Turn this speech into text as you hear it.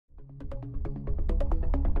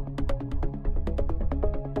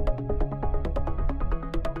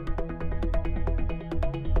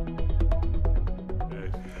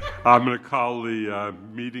I'm going to call the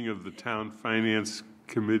meeting of the Town Finance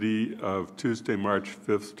Committee of Tuesday, March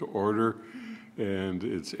 5th to order, and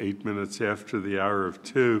it's 8 minutes after the hour of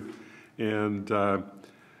 2. And I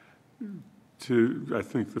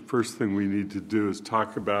think the first thing we need to do is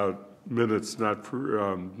talk about minutes, not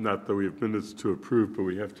that we have minutes to approve, but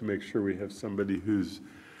we have to make sure we have somebody who's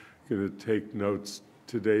going to take notes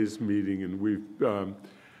today's meeting, and we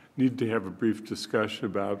need to have a brief discussion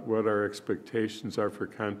about what our expectations are for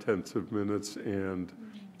contents of minutes and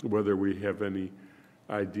whether we have any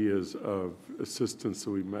ideas of assistance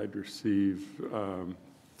that we might receive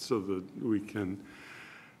so that we can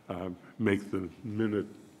make the minute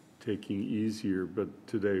taking easier. But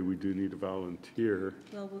today we do need a volunteer.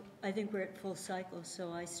 Well, I think we're at full cycle,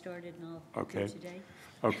 so I started and I'll okay. do today.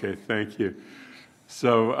 Okay, thank you.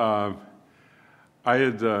 So I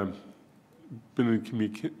had been in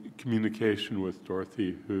communication with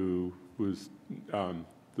Dorothy, who was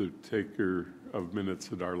the taker of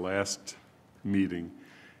minutes at our last meeting,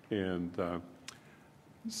 and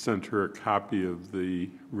sent her a copy of the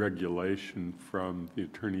regulation from the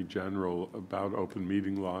Attorney General about open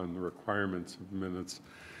meeting law and the requirements of minutes.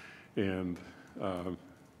 And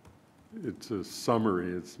it's a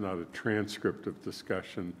summary, it's not a transcript of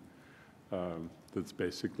discussion that's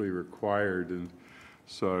basically required. And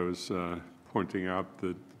so I was pointing out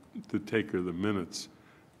that the taker of the minutes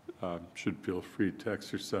should feel free to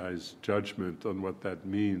exercise judgment on what that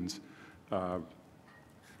means.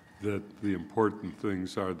 That the important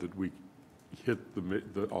things are that we hit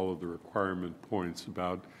all of the requirement points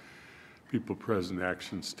about people present,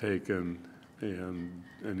 actions taken, and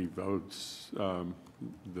any votes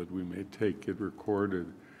that we may take get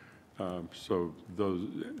recorded. So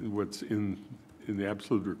what's in the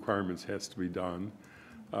absolute requirements has to be done.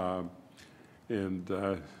 So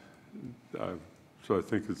I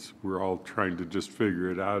think we're all trying to just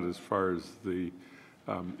figure it out as far as the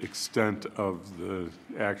extent of the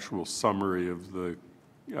actual summary of the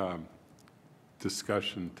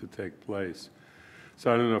discussion to take place.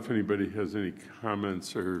 So I don't know if anybody has any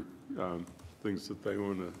comments or things that they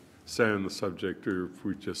want to say on the subject, or if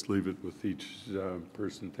we just leave it with each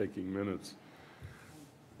person taking minutes.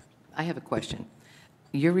 I have a question.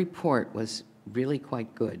 Your report was really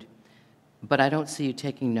quite good, but I don't see you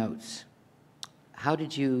taking notes. How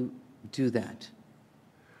did you do that?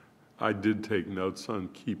 I did take notes on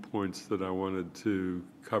key points that I wanted to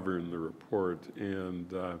cover in the report,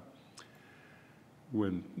 and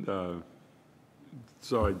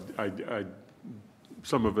so I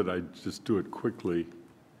some of it I just do it quickly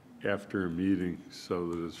after a meeting so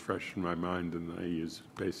that it's fresh in my mind, and I use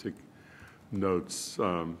basic notes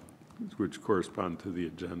which correspond to the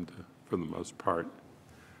agenda for the most part.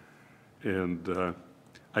 And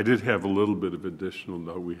I did have a little bit of additional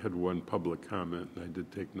note. We had one public comment, and I did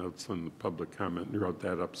take notes on the public comment and wrote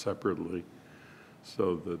that up separately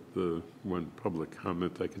so that the one public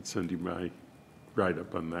comment, I could send you my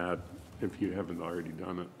write-up on that if you haven't already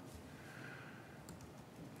done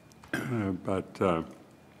it. But,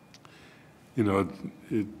 you know,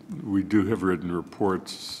 we do have written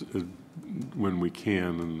reports when we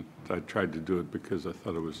can, and I tried to do it because I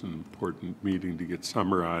thought it was an important meeting to get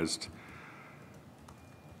summarized.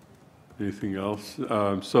 Anything else?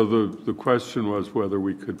 So the question was whether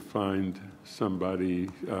we could find somebody,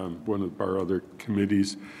 one of our other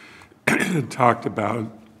committees talked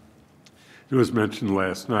about, it was mentioned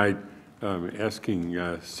last night, asking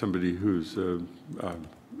somebody who's in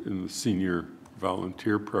the senior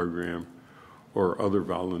volunteer program or other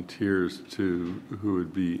volunteers who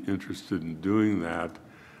would be interested in doing that.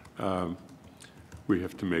 We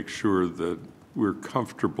have to make sure that we're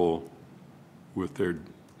comfortable with their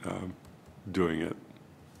doing it.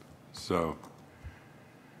 So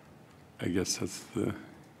I guess that's the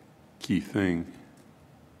key thing.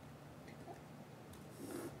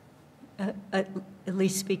 At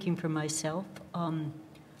least speaking for myself,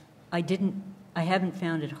 I haven't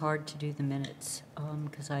found it hard to do the minutes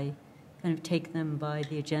because I kind of take them by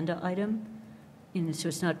the agenda item, so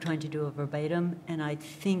it's not trying to do a verbatim. And I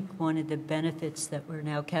think one of the benefits that we're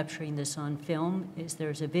now capturing this on film is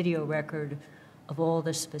there's a video record of all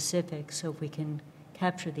the specifics, so if we can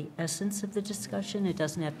capture the essence of the discussion, it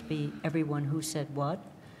doesn't have to be everyone who said what.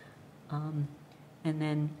 And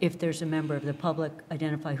then if there's a member of the public,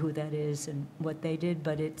 identify who that is and what they did,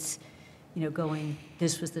 but it's, you know, going,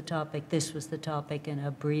 this was the topic, and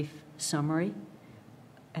a brief summary.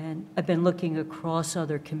 And I've been looking across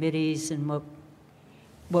other committees and what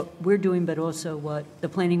we're doing, but also what the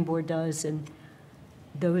planning board does, and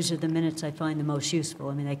those are the minutes I find the most useful.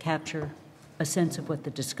 I mean, they capture a sense of what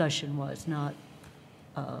the discussion was, not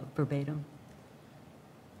verbatim.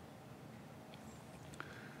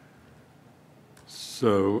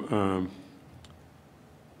 So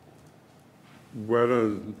why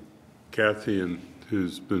don't Kathy,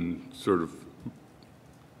 who's been sort of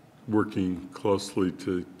working closely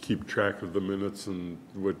to keep track of the minutes and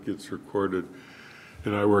what gets recorded,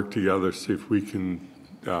 and I work together, see if we can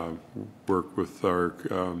work with our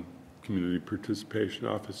community participation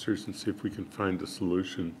officers and see if we can find a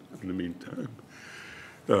solution in the meantime.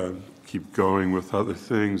 Keep going with other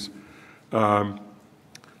things.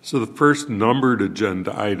 So the first numbered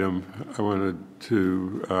agenda item, I wanted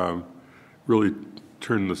to really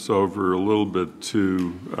turn this over a little bit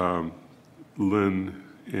to Lynn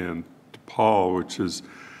and to Paul, which is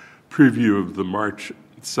preview of the March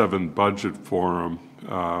 7 budget forum,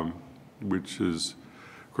 which is,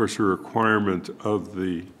 of course, a requirement of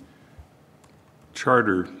the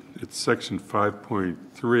charter. It's section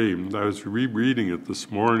 5.3. I was rereading it this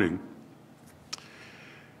morning,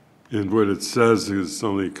 and what it says is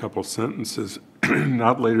only a couple sentences.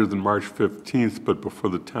 Not later than March 15th, but before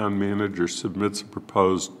the town manager submits a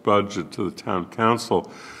proposed budget to the town council,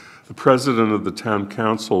 the president of the town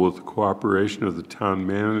council, with the cooperation of the town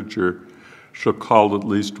manager, shall call at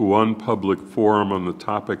least one public forum on the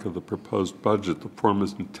topic of the proposed budget. The forum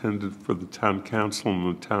is intended for the town council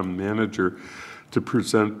and the town manager to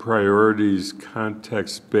present priorities,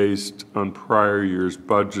 context based on prior year's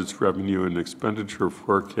budgets, revenue and expenditure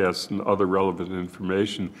forecasts, and other relevant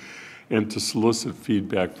information, and to solicit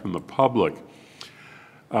feedback from the public.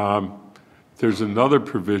 There's another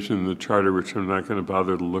provision in the charter, which I'm not going to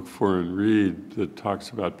bother to look for and read, that talks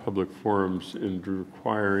about public forums and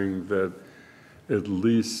requiring that at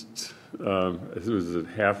least, was it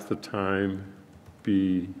half the time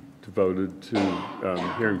be devoted to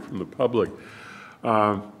hearing from the public.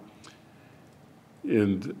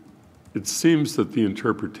 And it seems that the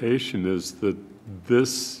interpretation is that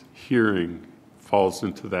this hearing falls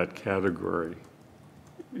into that category.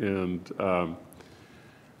 And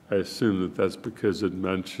I assume that that's because it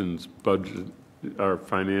mentions budget or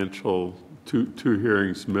financial, two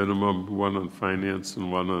hearings minimum, one on finance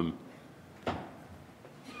and one on,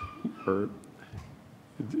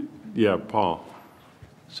 yeah, Paul.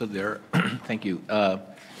 So there, thank you.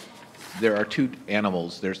 There are two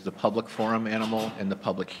animals. There's the public forum animal and the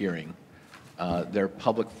public hearing. There are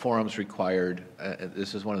public forums required.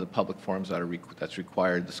 This is one of the public forums that's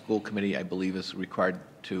required. The school committee, I believe, is required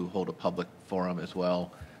to hold a public forum as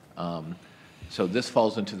well. So this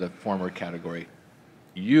falls into the former category.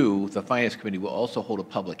 You, the finance committee, will also hold a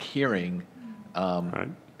public hearing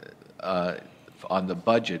on the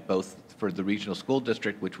budget, both for the regional school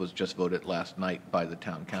district, which was just voted last night by the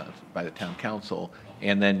town council,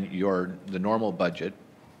 and then the normal budget.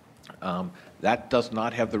 That does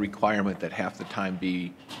not have the requirement that half the time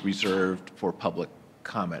be reserved for public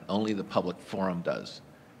comment. Only the public forum does.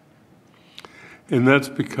 And that's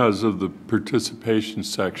because of the participation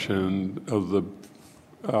section of the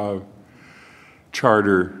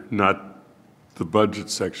charter, not the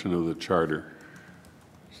budget section of the charter.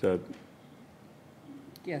 Is that?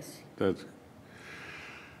 Yes. That's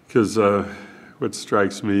because what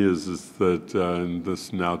strikes me is that, and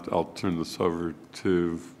this now I'll turn this over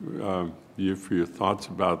to you for your thoughts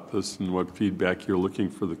about this and what feedback you're looking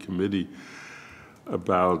for the committee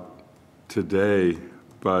about today,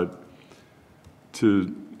 but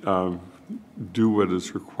to do what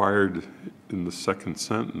is required in the second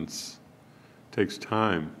sentence takes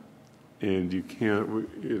time, and you can't,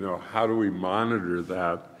 how do we monitor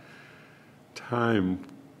that time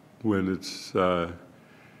when it's,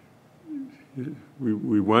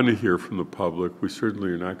 we want to hear from the public. We certainly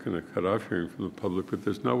are not going to cut off hearing from the public, but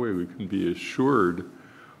there's no way we can be assured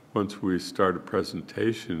once we start a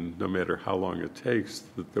presentation, no matter how long it takes,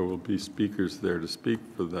 that there will be speakers there to speak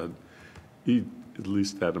for that, at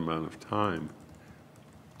least that amount of time.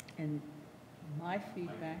 And my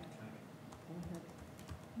feedback,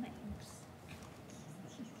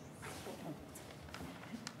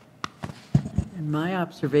 and my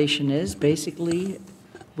observation is basically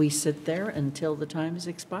we sit there until the time is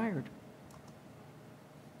expired,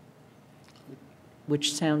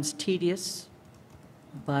 which sounds tedious,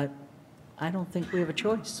 but I don't think we have a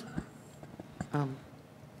choice.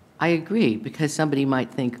 I agree, because somebody might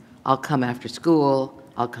think, I'll come after school,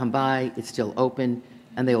 I'll come by, it's still open,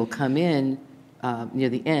 and they will come in near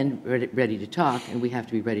the end ready to talk, and we have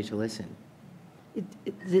to be ready to listen.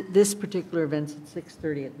 This particular event's at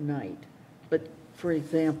 6:30 at night, but for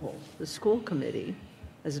example, the school committee,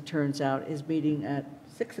 as it turns out, is meeting at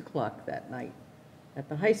 6 o'clock that night at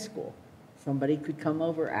the high school. Somebody could come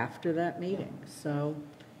over after that meeting. So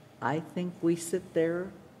I think we sit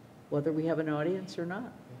there whether we have an audience or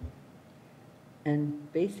not.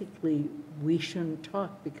 And basically, we shouldn't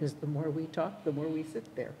talk, because the more we talk, the more we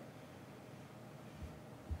sit there.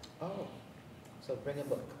 Oh, so bring a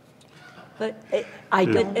book. But I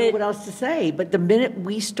don't know it- what else to say, but the minute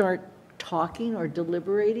we start talking or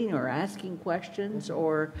deliberating or asking questions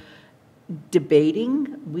or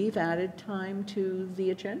debating, we've added time to the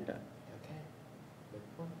agenda, Okay.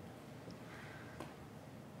 Good point.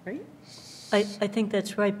 right? I think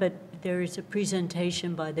that's right, but there is a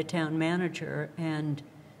presentation by the town manager, and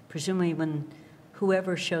presumably when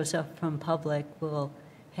whoever shows up from public will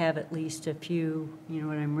have at least a few,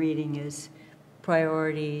 what I'm reading is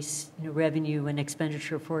priorities, revenue and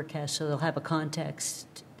expenditure forecast, so they'll have a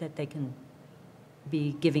context that they can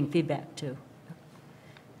be giving feedback to.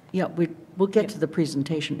 Yeah, we'll get to the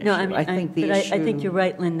presentation issue. No, I mean, I think the but issue. I think you're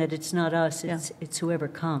right, Lynn, that it's not us, Yeah. it's whoever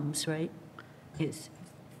comes, right?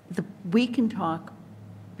 We can talk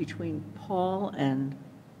between Paul and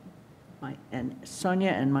Sonia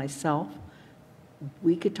and myself.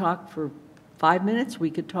 We could talk for 5 minutes, we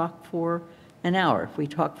could talk for an hour. If we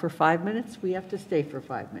talk for 5 minutes, we have to stay for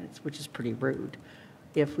 5 minutes, which is pretty rude.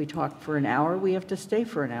 If we talk for an hour, we have to stay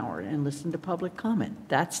for an hour and listen to public comment.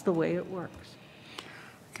 That's the way it works.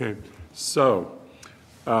 Okay, so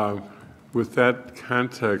with that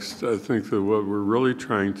context, I think that what we're really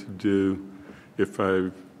trying to do, if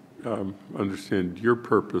I understand your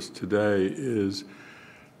purpose today, is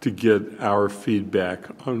to get our feedback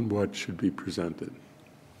on what should be presented.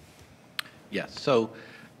 Yes, so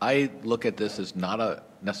I look at this as not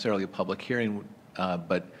necessarily a public hearing,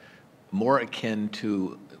 but more akin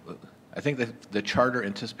to, I think that the charter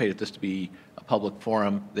anticipated this to be a public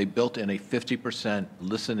forum. They built in a 50%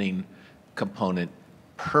 listening component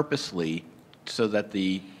purposely so that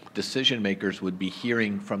the decision makers would be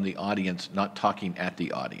hearing from the audience, not talking at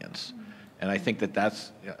the audience. And I think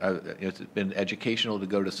that it's been educational to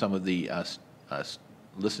go to some of the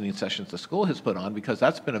listening sessions the school has put on, because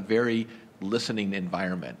that's been a very listening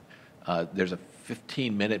environment. There's a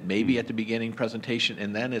 15-minute, maybe at the beginning, presentation,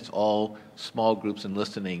 and then it's all small groups and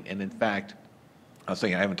listening. And in fact, I was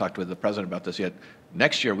thinking, I haven't talked with the president about this yet.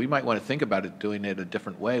 Next year, we might want to think about it, doing it a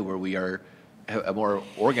different way, where we are a more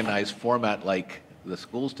organized format like the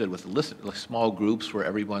schools did with small groups where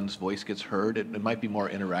everyone's voice gets heard. It might be more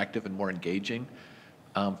interactive and more engaging.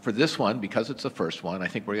 For this one, because it's the first one, I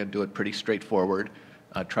think we're going to do it pretty straightforward,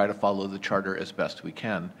 try to follow the charter as best we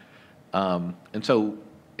can. And so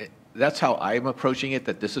that's how I'm approaching it,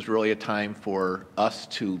 that this is really a time for us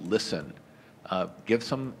to listen, give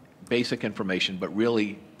some basic information, but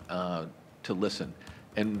really to listen.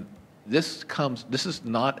 And this is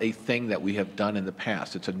not a thing that we have done in the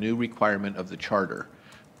past. It's a new requirement of the charter.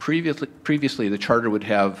 Previously, the charter would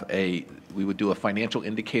have we would do a financial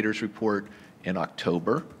indicators report in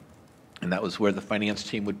October, and that was where the finance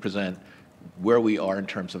team would present where we are in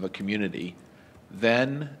terms of a community.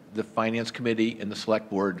 Then the finance committee and the select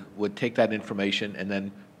board would take that information and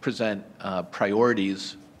then present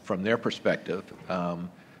priorities from their perspective,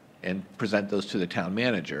 and present those to the town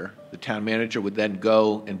manager. The town manager would then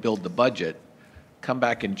go and build the budget, come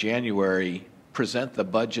back in January, present the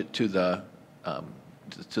budget to the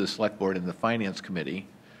select board and the finance committee,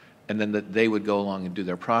 and then they would go along and do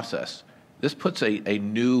their process. This puts a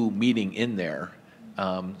new meeting in there,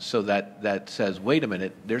 so that says, wait a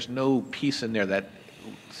minute, there's no piece in there that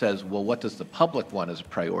says, well, what does the public want as a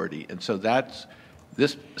priority? And so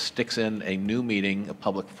this sticks in a new meeting, a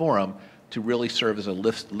public forum, to really serve as a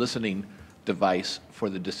listening device for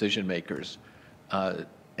the decision makers.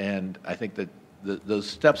 And I think that those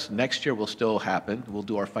steps next year will still happen. We'll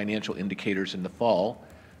do our financial indicators in the fall.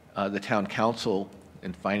 The town council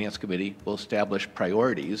and finance committee will establish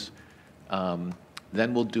priorities.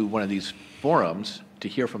 Then we'll do one of these forums to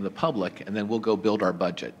hear from the public, and then we'll go build our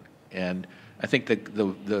budget. And I think that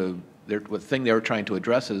the thing they were trying to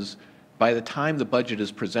address is, by the time the budget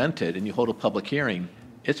is presented and you hold a public hearing,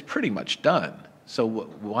 it's pretty much done. So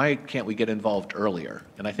why can't we get involved earlier?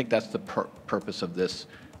 And I think that's the purpose of this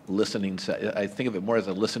listening. I think of it more as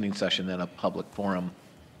a listening session than a public forum.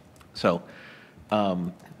 So,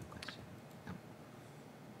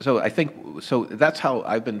 so that's how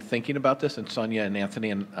I've been thinking about this. And Sonia and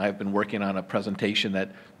Anthony and I have been working on a presentation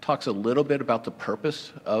that talks a little bit about the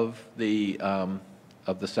purpose of the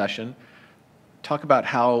session. Talk about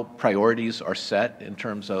how priorities are set in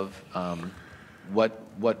terms of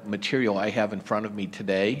what material I have in front of me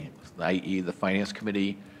today, i.e. the Finance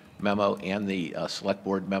Committee memo and the Select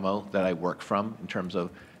Board memo that I work from, in terms of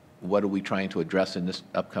what are we trying to address in this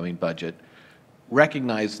upcoming budget.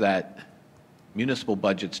 Recognize that municipal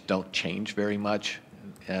budgets don't change very much.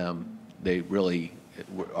 They really,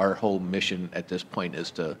 our whole mission at this point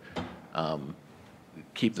is to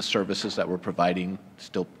keep the services that we're providing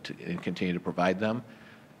still and continue to provide them.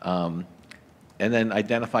 And then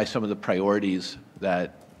identify some of the priorities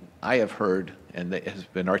that I have heard and that has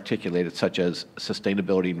been articulated, such as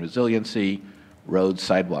sustainability and resiliency, roads,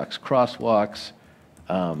 sidewalks, crosswalks,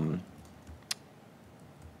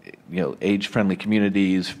 age-friendly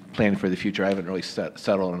communities, planning for the future. I haven't really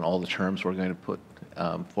settled on all the terms we're going to put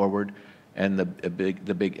forward, and the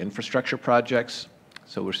big infrastructure projects.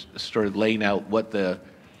 So we're sort of laying out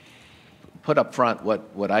put up front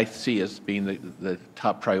what I see as being the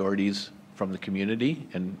top priorities from the community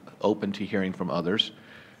and open to hearing from others.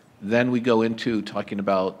 Then we go into talking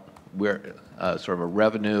about where sort of a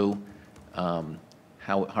revenue, where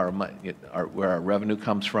our revenue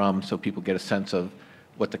comes from, so people get a sense of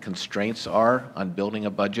what the constraints are on building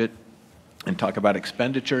a budget, and talk about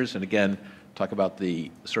expenditures, and again, talk about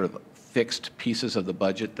the sort of fixed pieces of the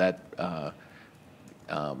budget that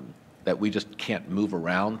we just can't move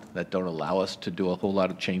around, that don't allow us to do a whole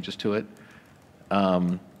lot of changes to it.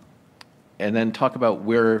 And then talk about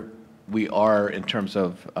where we are in terms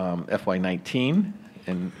of FY19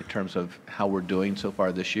 and in terms of how we're doing so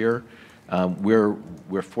far this year.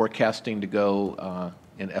 We're forecasting to go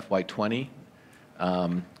in FY20.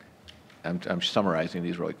 I'm summarizing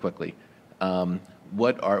these really quickly.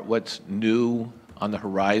 What's new on the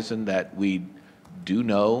horizon that we do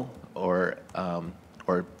know, or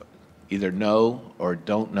either know or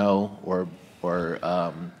don't know, or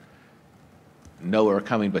know are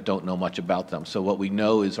coming but don't know much about them. So what we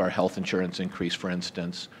know is our health insurance increase, for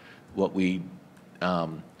instance. What we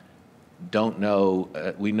don't know,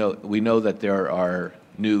 we know that there are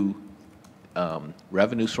new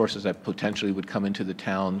revenue sources that potentially would come into the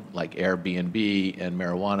town, like Airbnb and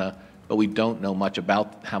marijuana, but we don't know much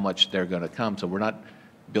about how much they're going to come. So we're not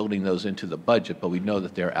building those into the budget, but we know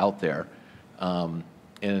that they're out there.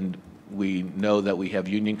 And we know that we have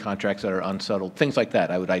union contracts that are unsettled, things like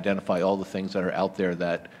that. I would identify all the things that are out there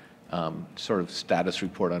that sort of status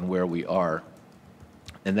report on where we are.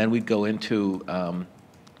 And then we'd go into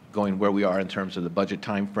going where we are in terms of the budget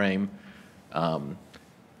time frame,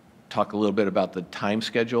 talk a little bit about the time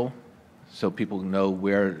schedule so people know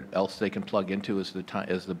where else they can plug into as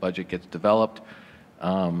the budget gets developed,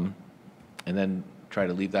 and then try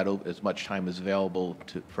to leave that as much time as available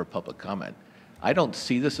for public comment. I don't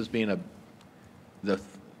see this as being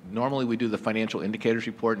normally we do the financial indicators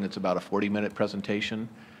report and it's about a 40-minute presentation.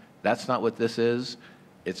 That's not what this is.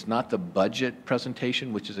 It's not the budget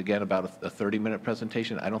presentation, which is again about a 30-minute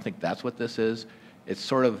presentation. I don't think that's what this is. It's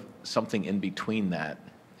sort of something in between that.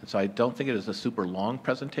 And so I don't think it is a super long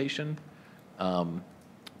presentation,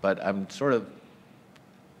 but I'm sort of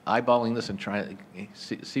eyeballing this and trying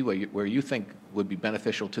to see where you think would be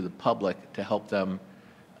beneficial to the public to help them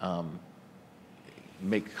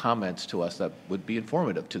make comments to us that would be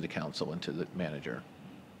informative to the council and to the manager.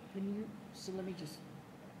 So let me just,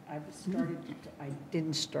 I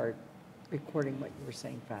didn't start recording what you were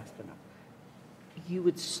saying fast enough. You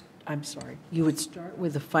would start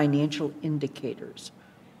with the financial indicators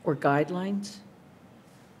or guidelines?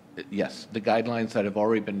 Yes, the guidelines that have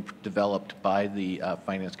already been developed by the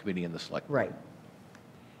Finance Committee and the Select Board. Right.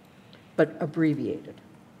 But abbreviated.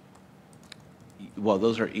 Well,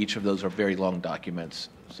 each of those are very long documents,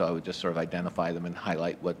 so I would just sort of identify them and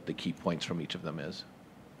highlight what the key points from each of them is.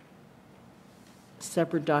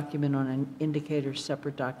 Separate document on an indicator,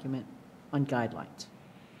 separate document on guidelines.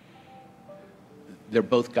 They're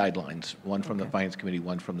both guidelines, one from the Finance Committee,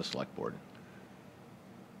 one from the Select Board.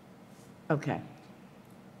 Okay.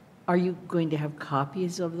 Are you going to have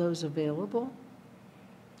copies of those available?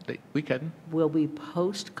 We can. Will we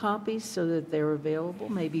post copies so that they're available?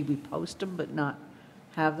 Maybe we post them but not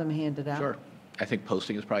have them handed out? Sure. I think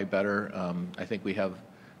posting is probably better. I think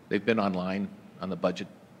they've been online on the budget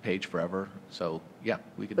page forever. So, yeah,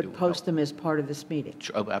 we could do it. But post them as part of this meeting?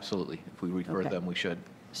 Sure. Oh, absolutely. If we refer them, we should.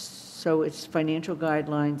 So it's financial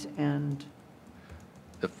guidelines and?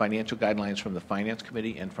 The financial guidelines from the Finance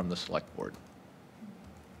Committee and from the Select Board.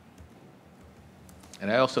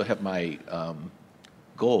 And I also have my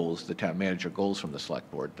goals, the town manager goals from the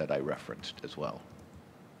Select Board that I referenced as well.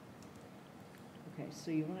 Okay,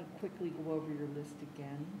 so you want to quickly go over your list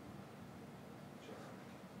again?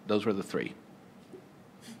 Those were the three.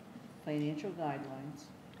 Financial guidelines.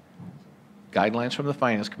 Guidelines from the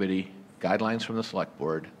Finance Committee, guidelines from the Select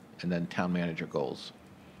Board, and then town manager goals.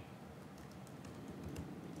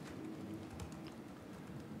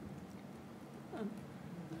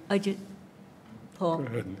 Paul, Go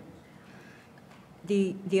ahead.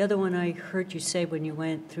 the other one I heard you say when you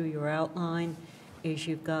went through your outline is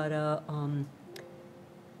you've got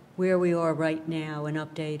where we are right now, an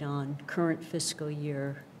update on current fiscal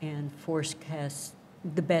year and forecast,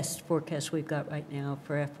 the best forecast we've got right now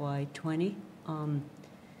for FY20.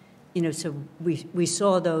 You know, so we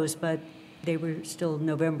saw those, but they were still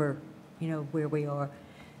November, you know, where we are.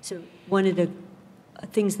 So one of the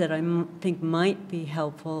things that I think might be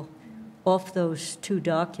helpful off those two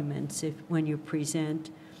documents, if when you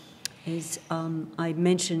present, is I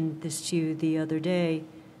mentioned this to you the other day.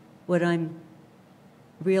 What I'm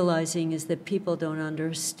realizing is that people don't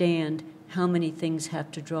understand how many things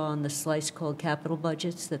have to draw on the slice called capital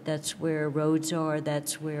budgets, that's where roads are,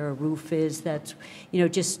 that's where a roof is, that's, you know,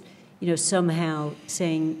 just, you know, somehow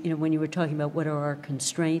saying, you know, when you were talking about what are our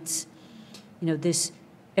constraints, you know, this,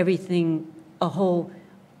 everything, a whole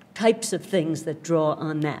types of things that draw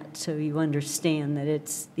on that. So you understand that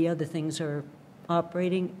it's, the other things are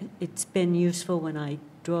operating. It's been useful when I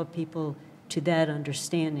draw people to that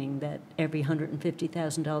understanding that every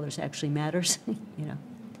 $150,000 actually matters, you know.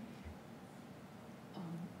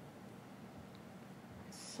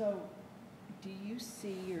 So, do you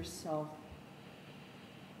see yourself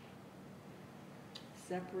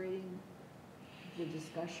separating the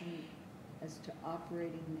discussion as to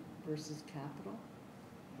operating versus capital?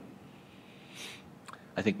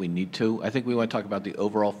 I think we need to. I think we want to talk about the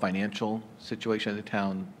overall financial situation of the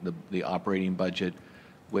town, the operating budget,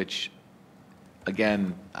 which,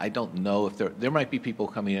 again, I don't know if there might be people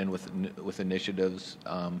coming in with initiatives.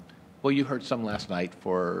 Well, you heard some last night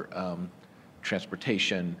for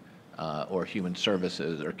transportation or human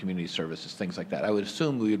services or community services, things like that. I would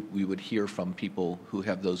assume we would hear from people who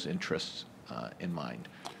have those interests in mind.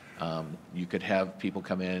 You could have people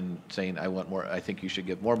come in saying, I want more, I think you should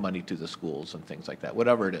give more money to the schools and things like that,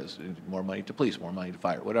 whatever it is, more money to police, more money to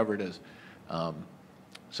fire, whatever it is.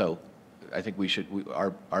 So I think we should,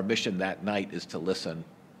 our mission that night is to listen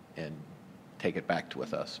and take it back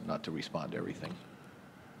with us, not to respond to everything.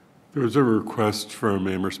 There was a request from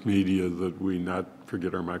Amherst Media that we not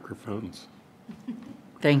forget our microphones.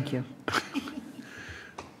 Thank you.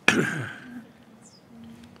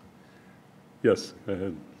 Yes, go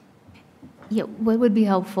ahead. Yeah, what would be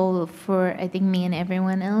helpful for, I think, me and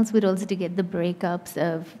everyone else would also to get the breakups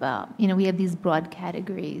of, you know, we have these broad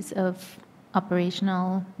categories of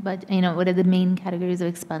operational, but, you know, what are the main categories of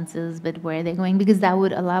expenses, but where are they going? Because that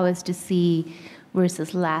would allow us to see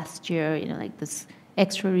versus last year, you know, like this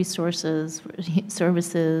extra resources,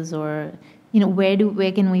 services, or, you know, where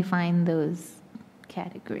can we find those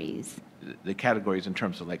categories? The categories in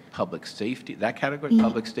terms of like public safety, that category,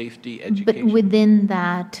 public safety, education. But within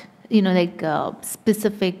that, you know, like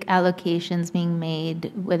specific allocations being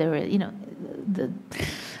made, whether, you know,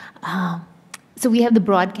 so we have the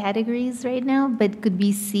broad categories right now, but could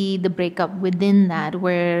we see the breakup within that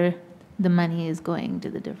where the money is going to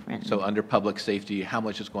the different? So under public safety, how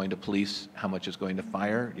much is going to police, how much is going to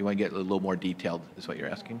fire? You want to get a little more detailed, is what you're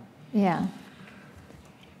asking? Yeah.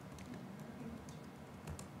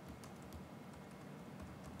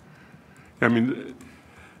 I mean,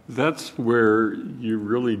 that's where you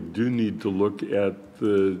really do need to look at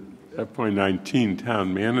the FY19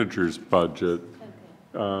 town manager's budget,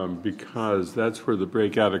 because that's where the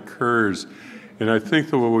breakout occurs. And I think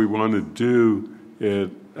that what we want to do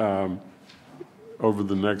over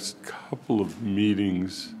the next couple of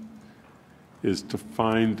meetings is to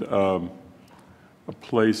find a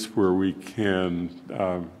place where we can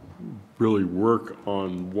really work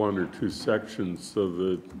on one or two sections, so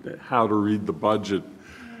that how to read the budget.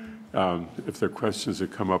 If there are questions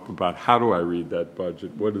that come up about how do I read that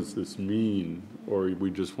budget, what does this mean, or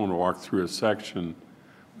we just want to walk through a section,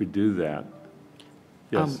 we do that.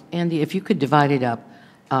 Yes. Andy, if you could divide it up,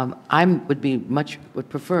 I would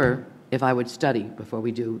prefer if I would study before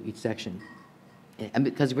we do each section, and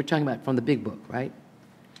because we're talking about from the big book, right?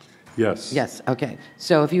 Yes. Yes. Okay.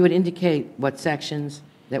 So if you would indicate what sections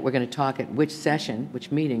that we're going to talk at which session,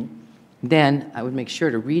 which meeting, then I would make sure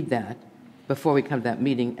to read that before we come to that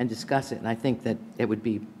meeting and discuss it. And I think that it would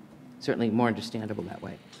be certainly more understandable that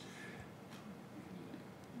way.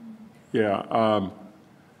 Yeah.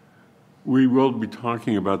 We will be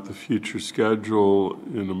talking about the future schedule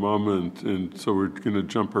in a moment, and so we're going to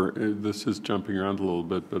jump. This is jumping around a little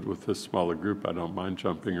bit, but with this smaller group, I don't mind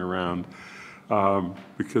jumping around.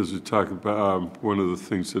 Because we talk about one of the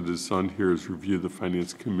things that is on here is review the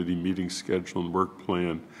Finance Committee meeting schedule and work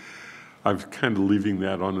plan. I'm kind of leaving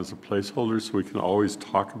that on as a placeholder so we can always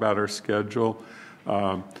talk about our schedule.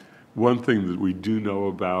 One thing that we do know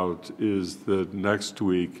about is that next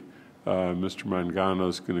week, Mr. Mangano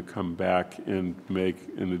is going to come back and make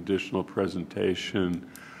an additional presentation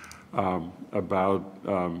about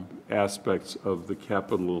aspects of the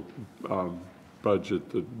capital budget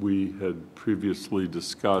that we had previously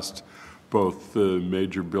discussed, both the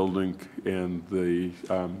major building and the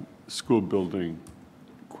school building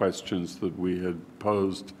questions that we had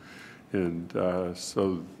posed. And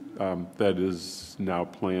so that is now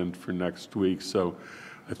planned for next week. So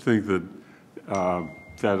I think that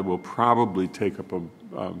that will probably take up a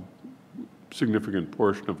significant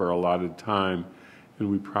portion of our allotted time,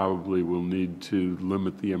 and we probably will need to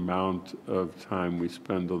limit the amount of time we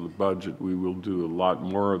spend on the budget. We will do a lot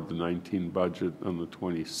more of the 19 budget on the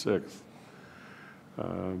 26th,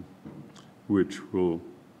 which will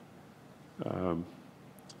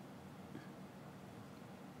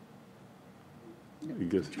I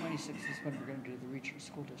guess. 26th is when we're going to do the regional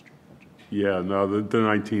school district budget. Yeah, no, the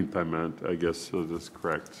 19th I meant, I guess, so that's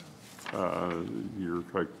correct. You're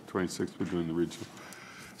correct, 26th we're doing the regional.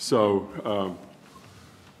 So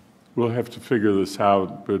we'll have to figure this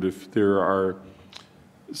out, but if there are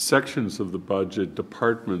sections of the budget,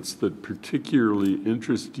 departments that particularly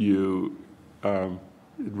interest you, it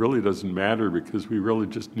really doesn't matter, because we really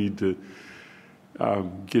just need to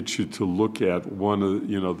get you to look at one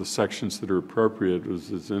of the sections that are appropriate,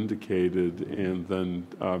 as is indicated, and then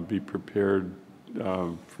be prepared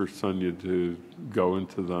for Sonia to go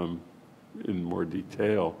into them in more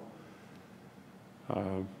detail.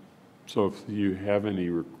 So if you have any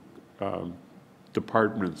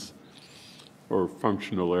departments or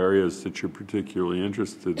functional areas that you're particularly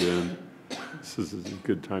interested in, this is a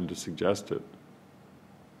good time to suggest it.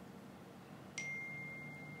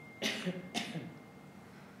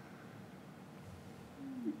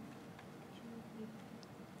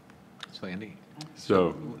 So Andy?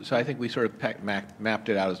 So I think we sort of mapped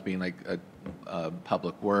it out as being like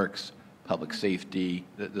public works, public safety,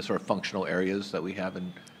 the sort of functional areas that we have,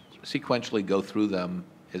 and sequentially go through them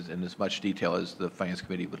in as much detail as the Finance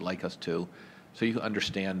Committee would like us to, so you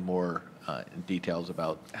understand more details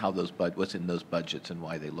about how what's in those budgets and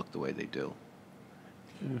why they look the way they do.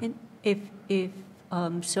 And if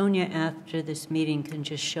Sonia, after this meeting, can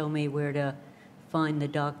just show me where to find the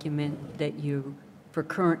document that for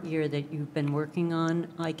current year that you've been working on,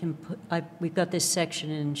 I can we've got this section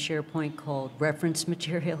in SharePoint called reference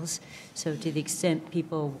materials. So to the extent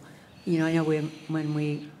people, I know when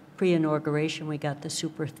we pre-inauguration, we got the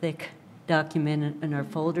super thick document in our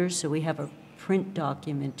folders. So we have a print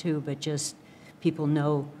document too, but just people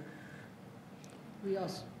know.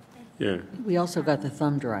 We also got the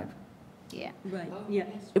thumb drive. Yeah. Right. Yeah.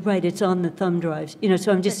 Right. It's on the thumb drives.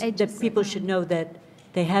 So I'm that people should know that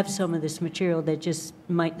they have some of this material. They just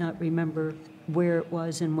might not remember where it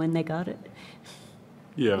was and when they got it.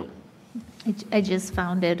 yeah. I just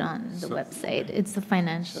found it on the website. It's the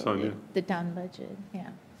financial, Sonia? the town budget, yeah.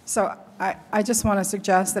 So I just want to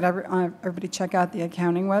suggest that everybody check out the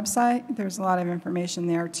accounting website. There's a lot of information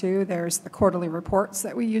there, too. There's the quarterly reports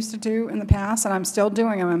that we used to do in the past, and I'm still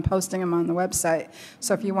doing them and posting them on the website.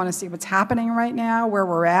 So if you want to see what's happening right now, where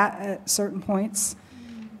we're at certain points,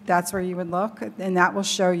 that's where you would look, and that will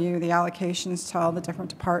show you the allocations to all the different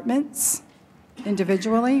departments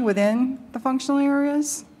individually within the functional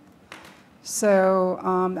areas. So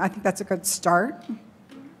I think that's a good start,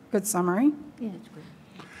 good summary. Yeah.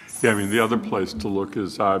 Yeah, I mean, the other place to look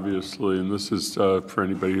is obviously, and this is for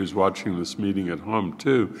anybody who's watching this meeting at home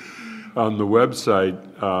too, on the website,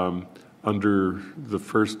 under the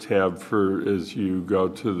first tab as you go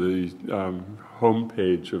to the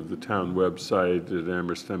homepage of the town website at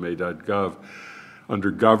amherstma.gov,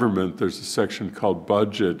 under government, there's a section called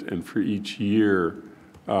budget, and for each year,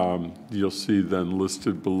 you'll see then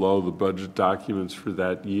listed below the budget documents for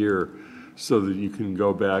that year, so that you can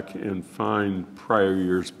go back and find prior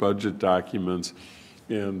year's budget documents.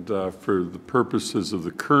 And for the purposes of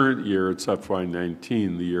the current year, it's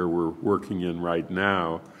FY19, the year we're working in right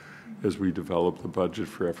now, as we develop the budget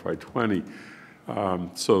for FY20.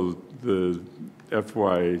 So the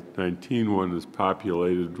FY19 one is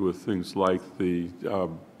populated with things like the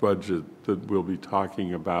budget that we'll be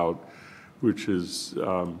talking about, which is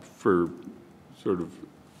for sort of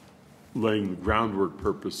laying the groundwork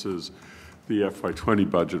purposes. The FY20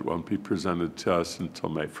 budget won't be presented to us until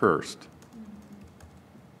May 1st.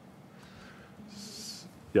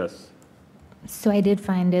 Yes? So I did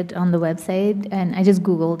find it on the website, and I just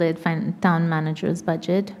Googled it, town manager's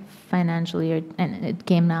budget, financial year, and it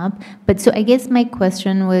came up. But so I guess my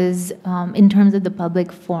question was, in terms of the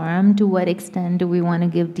public forum, to what extent do we want to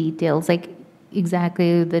give details? Like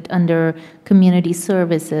exactly that under community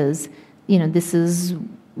services, this is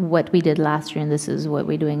what we did last year and this is what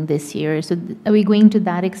we're doing this year. So are we going to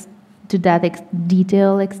that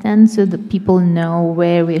detail extent so that people know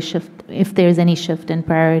where we shift, if there's any shift in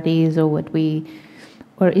priorities, or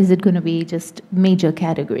Or is it going to be just major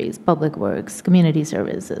categories, public works, community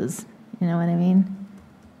services? You know what I mean?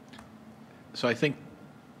 So I think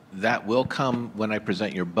that will come when I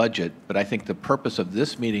present your budget, but I think the purpose of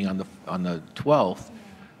this meeting on the 12th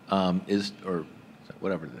is, or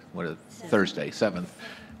whatever, Thursday, 7th,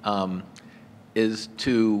 is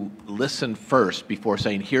to listen first before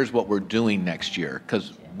saying, here's what we're doing next year,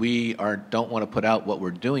 because we don't want to put out what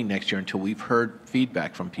we're doing next year until we've heard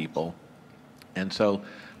feedback from people. And so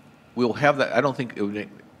we'll have that. I think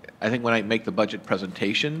when I make the budget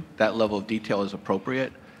presentation, that level of detail is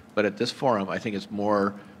appropriate. But at this forum, I think it's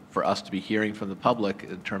more for us to be hearing from the public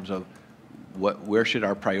in terms of where should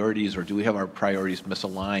our priorities, or do we have our priorities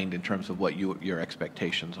misaligned in terms of what your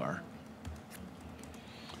expectations are?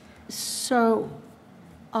 So,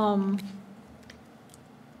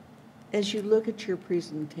 as you look at your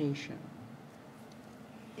presentation,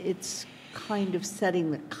 it's kind of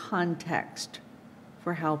setting the context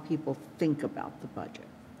for how people think about the budget.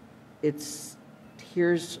 It's,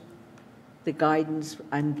 here's the guidance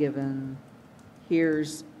I'm given,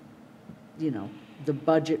 here's, the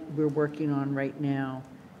budget we're working on right now,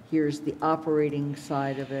 here's the operating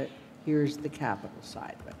side of it, here's the capital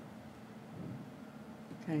side of it.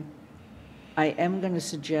 Okay? I am going to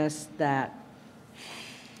suggest that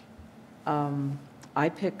I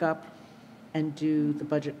pick up and do the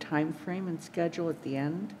budget time frame and schedule at the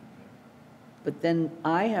end. But then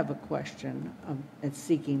I have a question and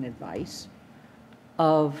seeking advice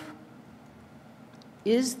of,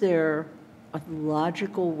 is there a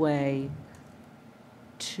logical way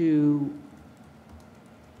to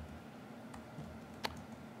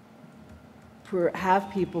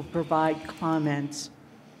have people provide comments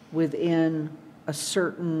within a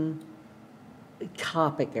certain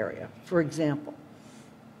topic area? For example,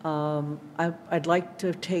 I'd like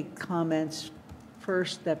to take comments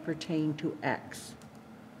first that pertain to X.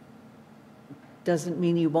 Doesn't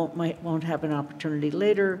mean you won't have an opportunity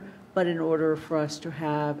later, but in order for us to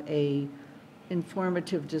have a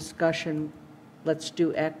informative discussion, let's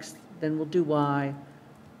do X, then we'll do Y,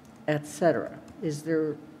 etc. Is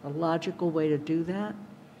there a logical way to do that?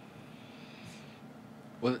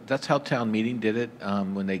 Well, that's how town meeting did it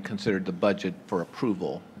when they considered the budget for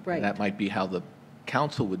approval. Right. And that might be how the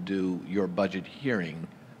council would do your budget hearing,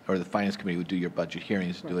 or the finance committee would do your budget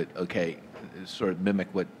hearings, do it, okay, sort of mimic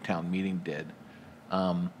what town meeting did.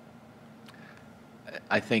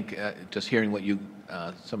 I think just hearing what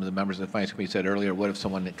some of the members of the finance committee said earlier, what if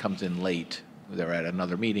someone that comes in late, they're at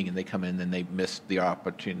another meeting and they come in and they missed the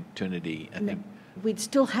opportunity? I think We'd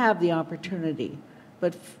still have the opportunity,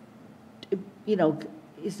 but,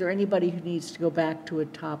 is there anybody who needs to go back to a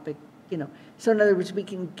topic, So in other words, we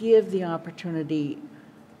can give the opportunity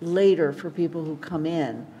later for people who come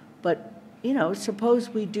in, but, suppose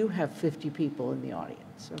we do have 50 people in the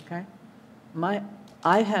audience, okay? I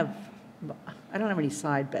don't have any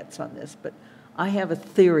side bets on this, but I have a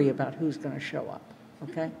theory about who's going to show up,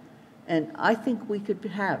 okay? And I think we could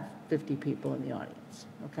have 50 people in the audience,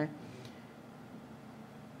 okay?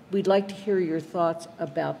 We'd like to hear your thoughts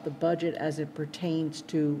about the budget as it pertains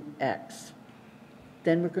to X.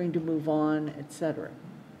 Then we're going to move on, et cetera.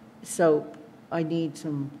 So I need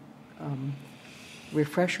some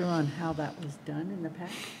refresher on how that was done in the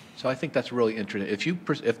past. so. I think that's really interesting.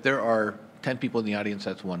 If there are 10 people in the audience,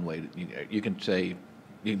 that's one way. You can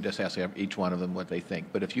just ask each one of them what they think.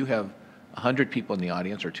 But if you have 100 people in the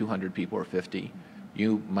audience, or 200 people, or 50,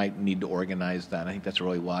 you might need to organize that. I think that's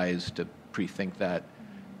really wise to pre-think that.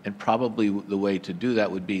 And probably the way to do that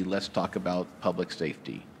would be, let's talk about public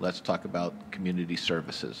safety. Let's talk about community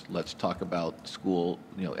services. Let's talk about school,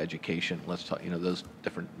 education. Let's talk, those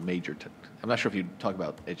different major. I'm not sure if you talk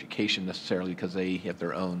about education necessarily because they have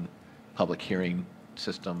their own public hearing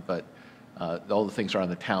system, but all the things are on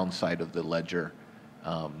the town side of the ledger.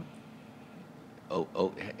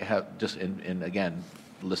 Again,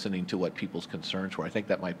 listening to what people's concerns were. I think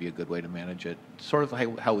that might be a good way to manage it. Sort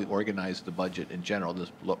of how we organize the budget in general,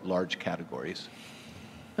 those large categories.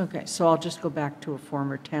 Okay, so I'll just go back to a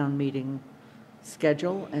former town meeting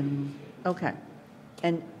schedule and, okay.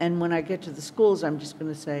 And when I get to the schools, I'm just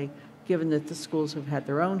going to say, given that the schools have had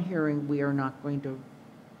their own hearing, we are not going to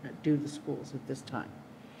do the schools at this time.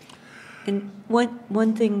 And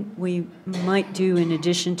one thing we might do in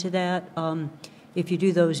addition to that, if you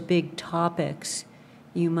do those big topics,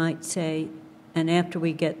 you might say, and after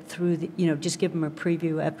we get through just give them a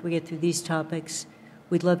preview. After we get through these topics,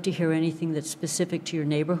 we'd love to hear anything that's specific to your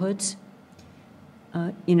neighborhoods.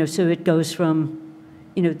 So it goes from,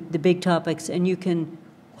 the big topics, and you can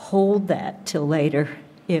hold that till later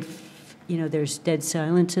if, there's dead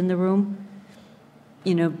silence in the room.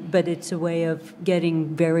 but it's a way of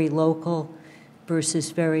getting very local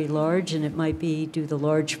versus very large, and it might be do the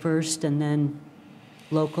large first and then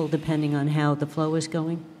local, depending on how the flow is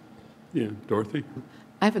going. Yeah, Dorothy?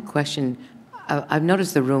 I have a question. I've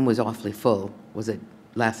noticed the room was awfully full. Was it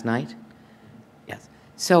last night? Yes.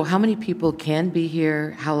 So how many people can be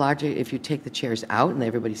here? How large, if you take the chairs out and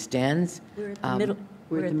everybody stands? We're at the middle.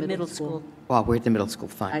 We're at the middle school. Well, we're at the middle school,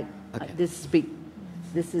 fine. Okay.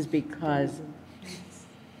 This is because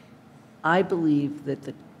I believe that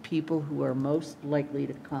the people who are most likely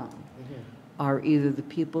to come are either the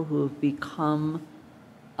people who have become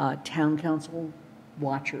town council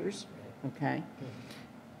watchers, okay,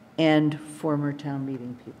 and former town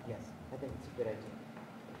meeting people. Yes, I think it's a good idea.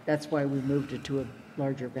 That's why we moved it to a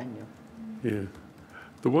larger venue. Yeah.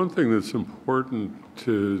 The one thing that's important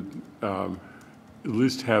to at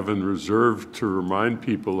least have in reserve to remind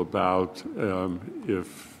people about,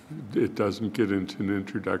 if it doesn't get into an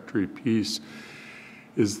introductory piece,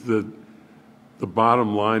 is that the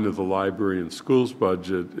bottom line of the library and schools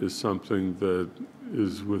budget is something that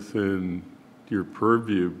is within your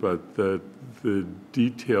purview, but that the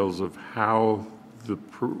details of how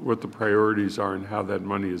what the priorities are and how that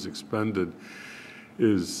money is expended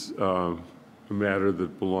is a matter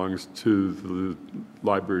that belongs to the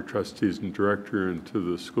library trustees and director and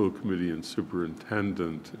to the school committee and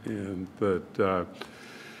superintendent, and that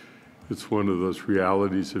it's one of those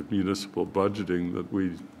realities of municipal budgeting that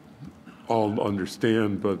we all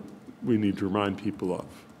understand, but we need to remind people of.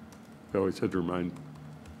 I always had to remind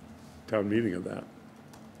town meeting of that.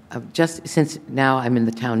 Just since now I'm in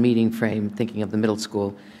the town meeting frame, thinking of the middle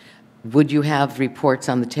school, would you have reports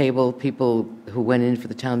on the table? People who went in for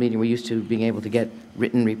the town meeting were used to being able to get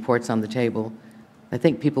written reports on the table. I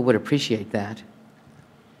think people would appreciate that.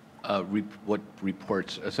 What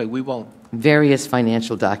reports? So we won't. Various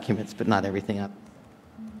financial documents, but not everything up.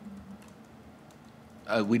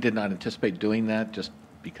 We did not anticipate doing that just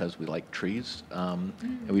because we like trees, and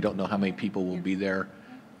we don't know how many people will be there.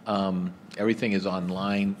 Everything is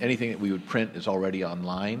online. Anything that we would print is already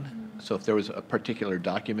online. So if there was a particular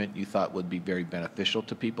document you thought would be very beneficial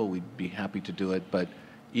to people, we'd be happy to do it. But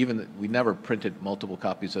even we never printed multiple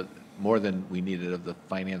copies of more than we needed of the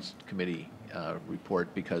finance committee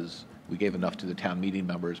report, because we gave enough to the town meeting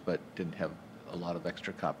members, but didn't have a lot of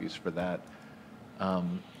extra copies for that. I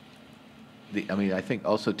think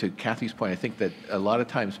also to Kathy's point, I think that a lot of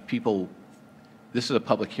times people, this is a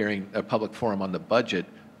public hearing, a public forum on the budget,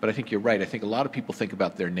 but I think you're right. I think a lot of people think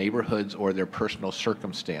about their neighborhoods or their personal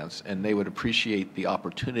circumstance, and they would appreciate the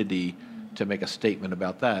opportunity to make a statement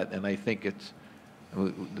about that. And I think it's,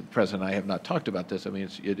 the President and I have not talked about this. I mean,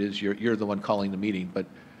 you're the one calling the meeting, but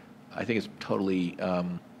I think it's totally,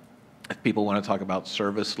 if people want to talk about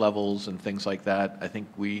service levels and things like that, I think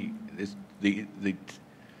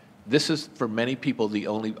this is, for many people, the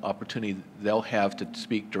only opportunity they'll have to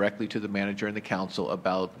speak directly to the manager and the council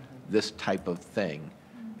about this type of thing.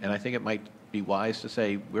 And I think it might be wise to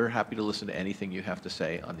say, we're happy to listen to anything you have to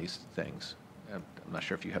say on these things. I'm not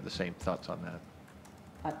sure if you have the same thoughts on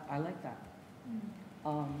that. I like that.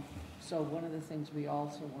 So one of the things we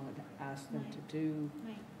also wanted to ask them to do,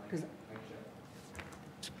 because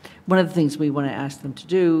one of the things we want to ask them to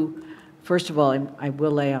do, first of all, I will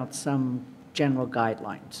lay out some general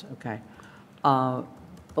guidelines, okay?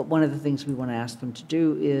 But one of the things we want to ask them to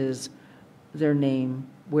do is their name,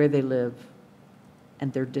 where they live,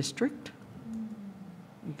 and their district,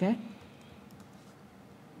 okay?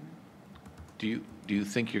 Do you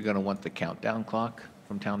think you're going to want the countdown clock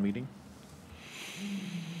from town meeting?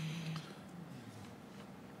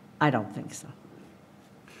 I don't think so.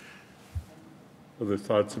 Other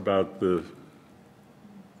thoughts about the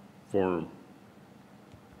forum?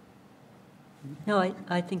 No,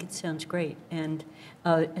 I think it sounds great. And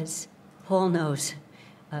as Paul knows,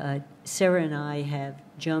 Sarah and I have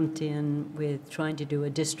jumped in with trying to do a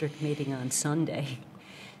district meeting on Sunday.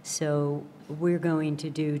 So we're going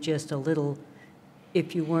to do just a little,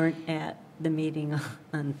 if you weren't at the meeting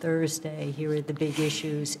on Thursday, here are the big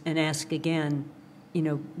issues, and ask again,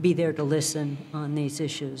 be there to listen on these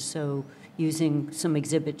issues. So using some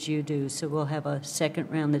exhibits you do. So we'll have a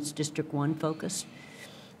second round that's District 1 focused.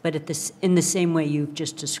 But in the same way you've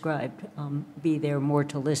just described, be there more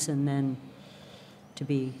to listen than to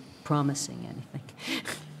be promising anything.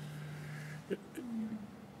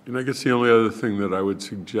 And I guess the only other thing that I would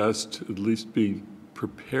suggest, at least be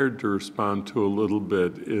prepared to respond to a little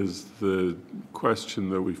bit, is the question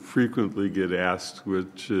that we frequently get asked,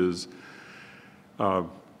 which is,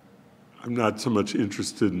 I'm not so much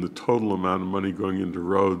interested in the total amount of money going into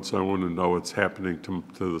roads. I want to know what's happening to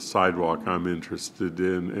the sidewalk I'm interested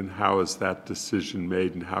in, and how is that decision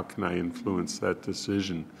made, and how can I influence that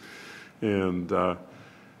decision? And I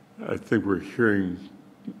think we're hearing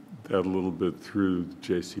that a little bit through the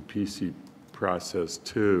JCPC process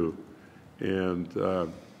too. And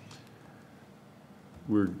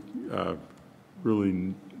we're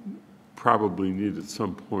really probably need at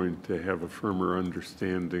some point to have a firmer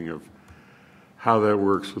understanding of how that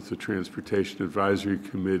works with the Transportation Advisory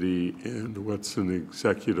Committee and what's an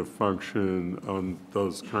executive function on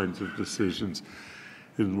those kinds of decisions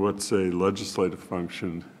and what's a legislative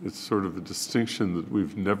function. It's sort of a distinction that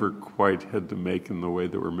we've never quite had to make in the way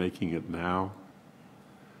that we're making it now.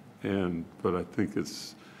 But I think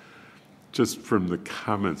it's just from the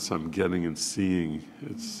comments I'm getting and seeing,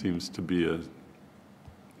 it seems to be a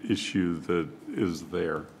issue that is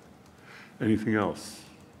there. Anything else?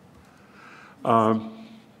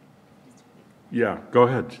 Yeah, go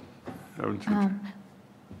ahead.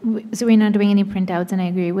 So we're not doing any printouts, and I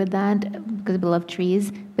agree with that because we love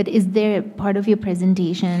trees. But is there part of your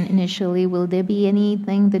presentation initially, will there be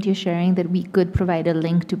anything that you're sharing that we could provide a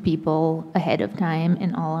link to people ahead of time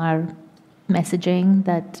in all our messaging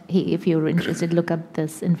that, hey, if you're interested, look up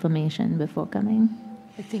this information before coming?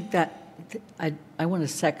 I think that, I want to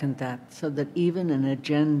second that, so that even an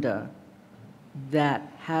agenda that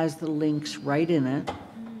has the links right in it,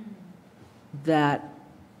 that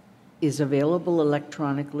is available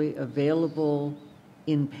electronically, available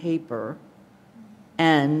in paper,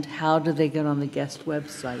 and how do they get on the guest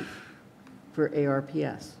website for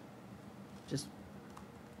ARPS? Just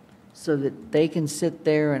so that they can sit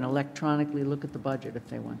there and electronically look at the budget if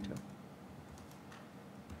they want to.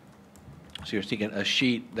 So you're seeking a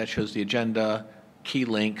sheet that shows the agenda, key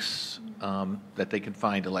links that they can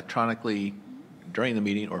find electronically during the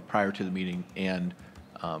meeting or prior to the meeting, and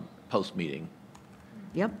post-meeting.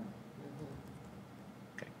 Yep.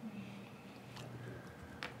 Okay.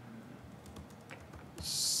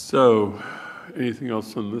 So, anything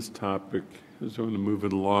else on this topic? As I want to move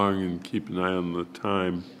it along and keep an eye on the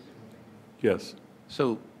time. Yes.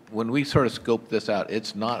 So when we sort of scope this out,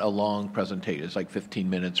 it's not a long presentation. It's like 15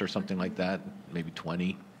 minutes or something like that, maybe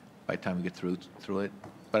 20 by the time we get through it.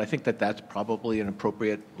 But I think that that's probably an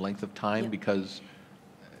appropriate length of time because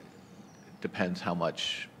it depends how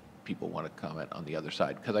much people want to comment on the other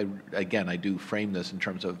side. Because I do frame this in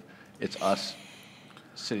terms of it's us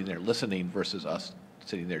sitting there listening versus us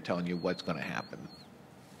sitting there telling you what's going to happen.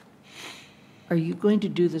 Are you going to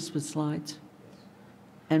do this with slides?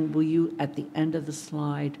 And will you, at the end of the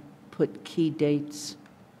slide, put key dates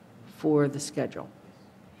for the schedule?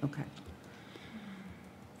 Okay.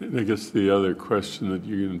 And I guess the other question that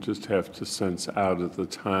you're going to just have to sense out at the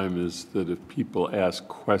time is that if people ask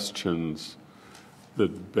questions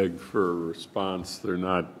that beg for a response, they're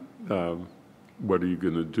not, what are you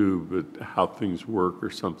going to do, but how things work or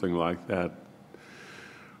something like that.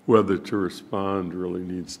 Whether to respond really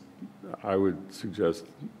needs, I would suggest,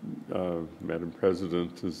 Madam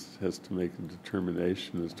President has to make a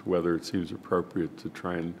determination as to whether it seems appropriate to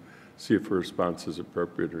try and see if a response is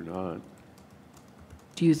appropriate or not.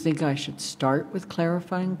 Do you think I should start with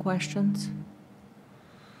clarifying questions?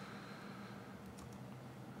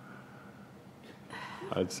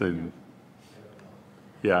 I'd say,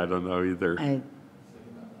 yeah, I don't know either. And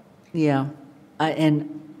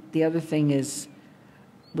the other thing is,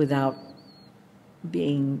 without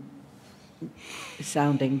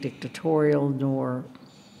sounding dictatorial nor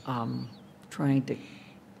trying to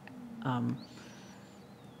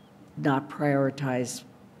not prioritize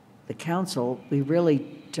the council, we really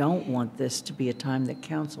don't want this to be a time that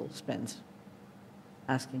council spends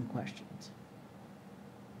asking questions.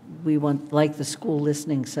 We want, like the school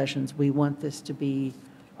listening sessions, we want this to be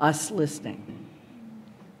us listening.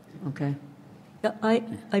 Okay? Yeah,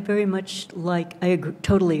 I very much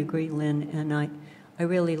totally agree, Lynn, and I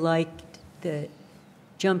really liked the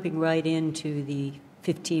jumping right into the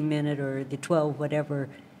 15-minute or the 12, whatever.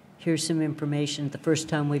 Here's some information. The first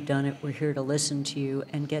time we've done it, we're here to listen to you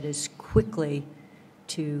and get as quickly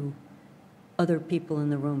to other people in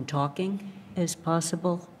the room talking as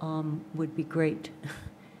possible would be great.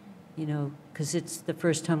 You know, because it's the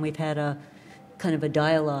first time we've had a kind of a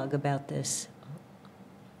dialogue about this.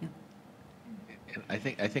 Yeah. And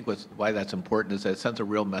I think why that's important is that it sends a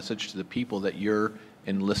real message to the people that you're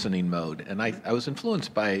in listening mode. And I was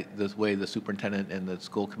influenced by the way the superintendent and the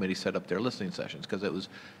school committee set up their listening sessions, because it was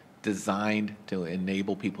designed to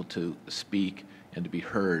enable people to speak and to be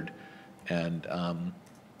heard. And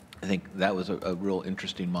I think that was a real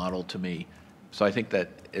interesting model to me. So I think that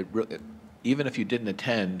even if you didn't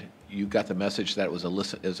attend, you got the message that it was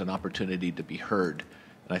as an opportunity to be heard.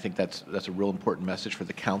 And I think that's a real important message for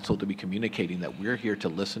the council to be communicating, that we're here to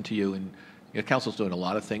listen to you. And council's doing a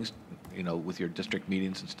lot of things, with your district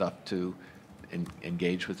meetings and stuff to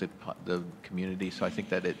engage with the community. So I think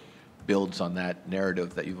that it builds on that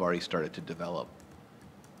narrative that you've already started to develop.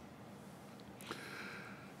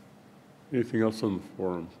 Anything else on the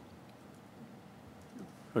forum?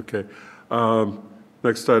 Okay.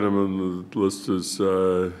 Next item on the list is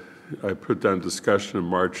I put down discussion of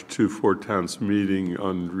March 2 Four Towns meeting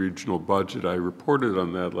on regional budget. I reported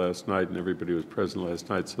on that last night, and everybody was present last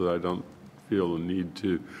night, so I don't feel the need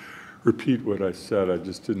to repeat what I said. I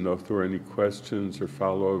just didn't know if there were any questions or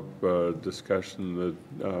follow-up discussion that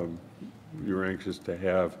you were anxious to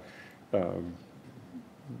have.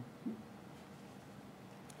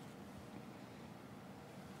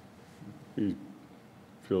 You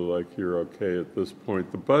feel like you're okay at this point.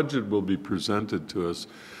 The budget will be presented to us,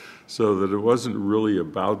 so that it wasn't really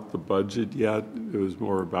about the budget yet. It was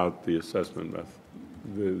more about the assessment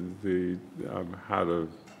method, how to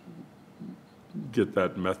get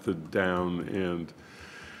that method down, and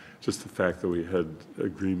just the fact that we had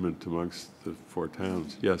agreement amongst the four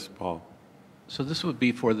towns. Yes, Paul. So this would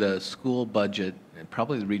be for the school budget, and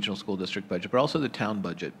probably the regional school district budget, but also the town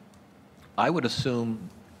budget. I would assume,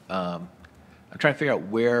 I'm trying to figure out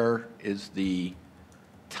where is the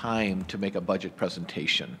time to make a budget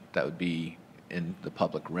presentation that would be in the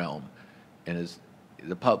public realm. And is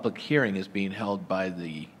the public hearing is being held by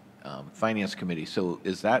the Finance Committee. So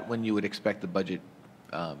is that when you would expect the budget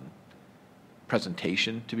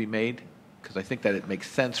presentation to be made? Because I think that it makes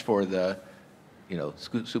sense for the,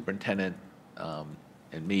 superintendent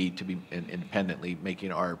and me to be independently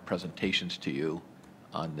making our presentations to you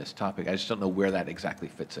on this topic. I just don't know where that exactly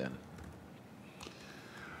fits in.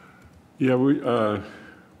 Yeah,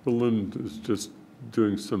 Belinda is just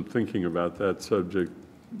doing some thinking about that subject,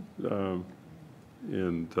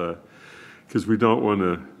 and because we don't want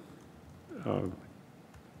to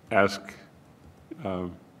ask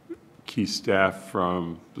key staff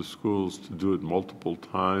from the schools to do it multiple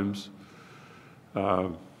times. I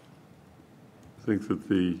think that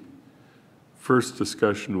the first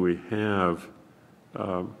discussion we have,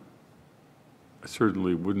 I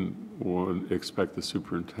certainly wouldn't expect the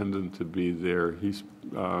superintendent to be there. He's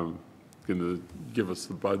going to give us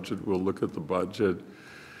the budget. We'll look at the budget,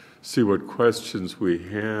 see what questions we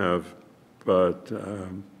have, but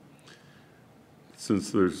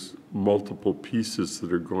since there's multiple pieces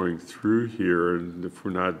that are going through here, and if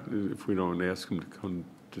we don't ask them to come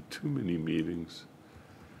to too many meetings.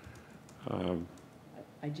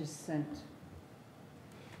 I just sent,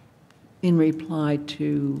 in reply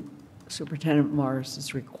to Superintendent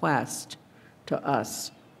Morris's request to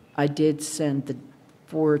us, I did send the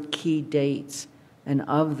 4 key dates, and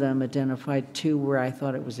of them identified 2 where I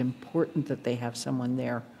thought it was important that they have someone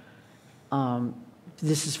there.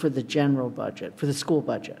 This is for the general budget, for the school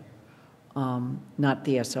budget, not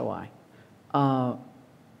the SOI.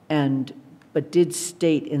 But did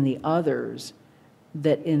state in the others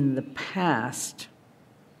that in the past,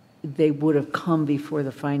 they would have come before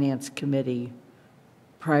the Finance Committee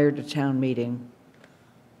prior to town meeting.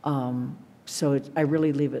 So I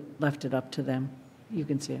really left it up to them. You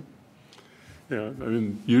can see it. Yeah, I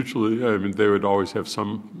mean, usually, they would always have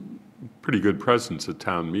some pretty good presence at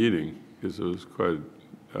town meeting, because it was quite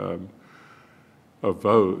a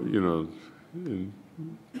vote, and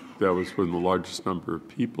that was when the largest number of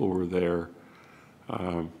people were there.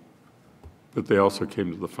 But they also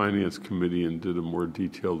came to the Finance Committee and did a more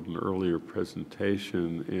detailed and earlier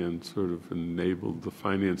presentation, and sort of enabled the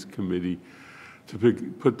Finance Committee to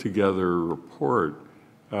put together a report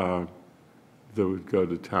that would go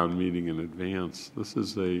to town meeting in advance. This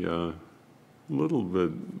is a little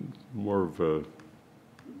bit more of a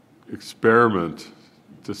experiment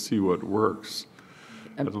to see what works.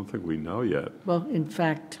 I don't think we know yet. Well, in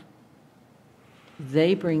fact,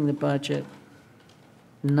 they bring the budget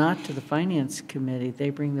not to the Finance Committee,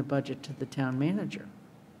 they bring the budget to the town manager.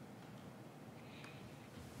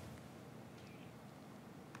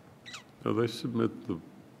 No, they submit the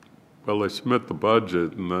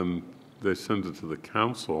budget, and then they send it to the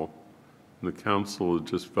council, and the council has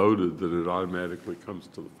just voted that it automatically comes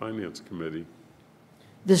to the Finance Committee.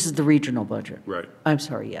 This is the regional budget. Right. I'm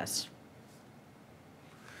sorry, yes.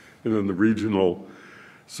 And then the regional,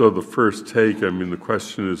 so the first take, the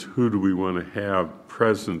question is, who do we want to have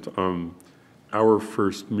present on our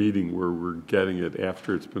first meeting where we're getting it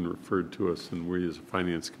after it's been referred to us and we as a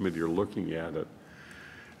Finance Committee are looking at it?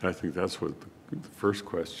 And I think that's what the first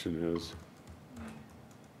question is.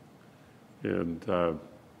 And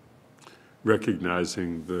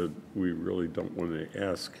recognizing that we really don't want to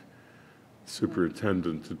ask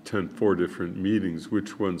superintendent to attend 4 different meetings,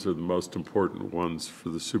 which ones are the most important ones for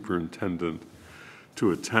the superintendent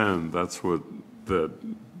to attend. That's what the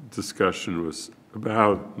discussion was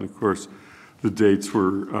about. And of course, the dates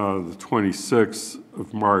were the 26th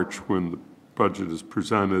of March when the budget is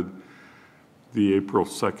presented, the April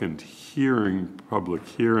 2nd hearing, public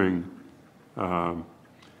hearing, the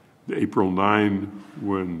April 9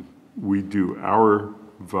 when we do our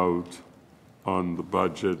vote on the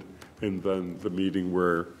budget, and then the meeting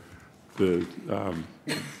where the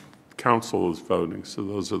council is voting. So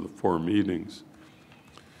those are the 4 meetings.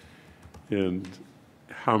 And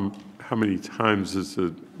how many times is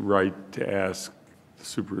it right to ask the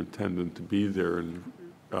superintendent to be there, and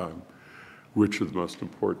which are the most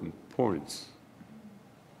important points?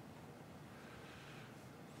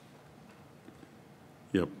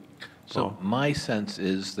 Yep. So Paul? my sense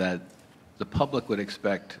is that the public would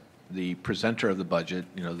expect the presenter of the budget,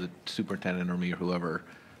 the superintendent or me or whoever,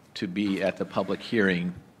 to be at the public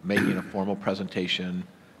hearing making a formal presentation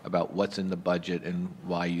about what's in the budget and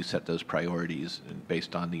why you set those priorities and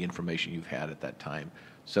based on the information you've had at that time.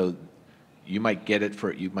 So you might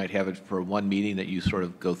have it for one meeting that you sort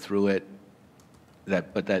of go through it,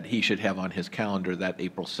 but that he should have on his calendar that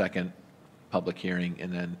April 2nd public hearing,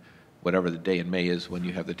 and then whatever the day in May is when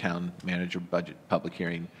you have the town manager budget public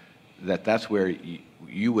hearing, that's where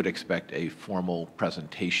you would expect a formal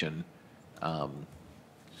presentation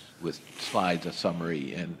with slides, a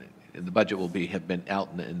summary, and the budget will have been out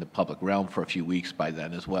in the public realm for a few weeks by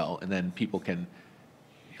then as well, and then people can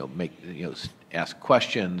ask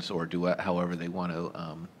questions or do however they want to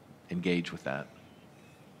engage with that.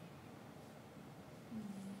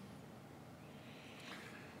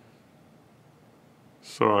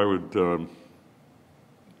 So I would,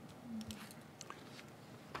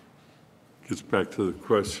 gets back to the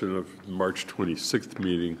question of March 26th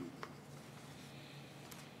meeting.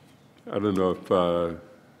 I don't know if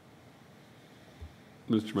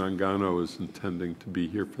Mr. Mangano is intending to be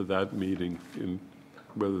here for that meeting and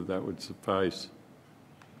whether that would suffice.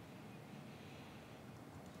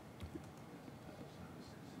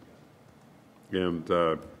 And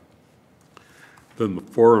then the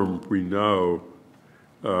forum, we know,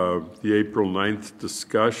 the April 9th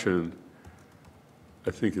discussion,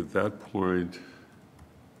 I think at that point,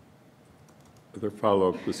 are there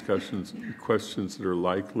follow-up discussions, questions that are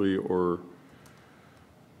likely, or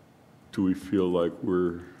do we feel like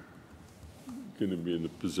we're going to be in a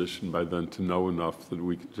position by then to know enough that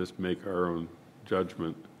we can just make our own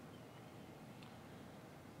judgment?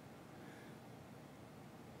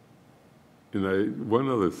 And one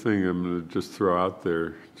other thing I'm going to just throw out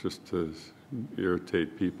there, just to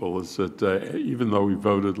irritate people, is that even though we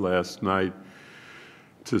voted last night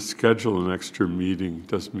to schedule an extra meeting,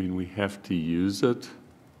 doesn't mean we have to use it.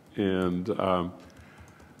 And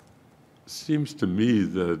seems to me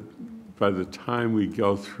that by the time we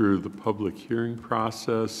go through the public hearing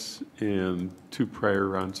process and 2 prior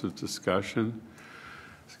rounds of discussion,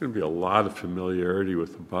 there's going to be a lot of familiarity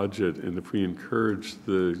with the budget. And if we encourage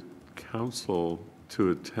the council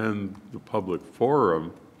to attend the public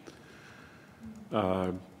forum,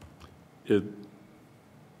 it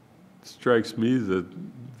strikes me that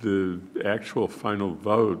the actual final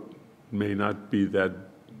vote may not be that,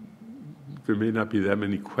 there may not be that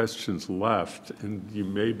many questions left, and you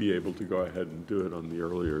may be able to go ahead and do it on the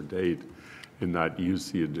earlier date and not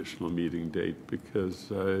use the additional meeting date, because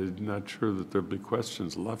I'm not sure that there'll be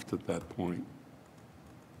questions left at that point.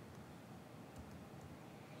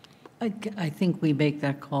 I think we make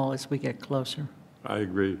that call as we get closer. I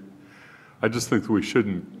agree. I just think that we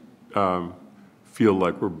shouldn't feel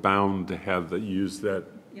like we're bound to have that, use that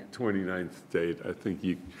 29th date. I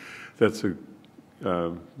think that's a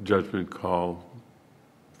judgment call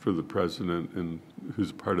for the president and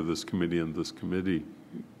who's part of this committee and this committee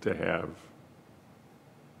to have.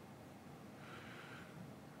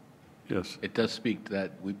 Yes. It does speak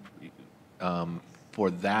that we, for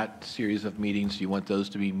that series of meetings, do you want those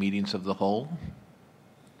to be meetings of the whole?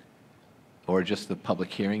 Or just the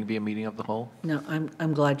public hearing be a meeting of the whole? No,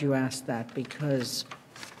 I'm glad you asked that, because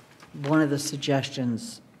one of the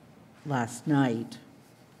suggestions last night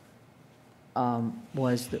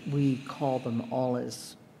was that we call them all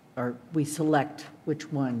as, or we select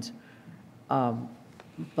which ones,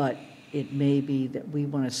 but it may be that we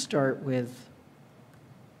want to start with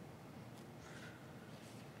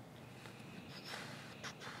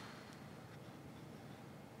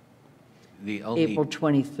The only, April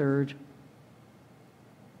 23rd.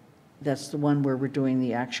 That's the one where we're doing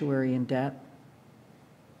the actuary and debt.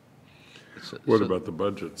 What about the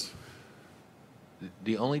budgets?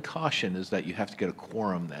 The only caution is that you have to get a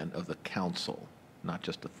quorum then of the council, not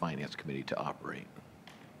just the finance committee to operate.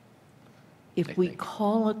 If we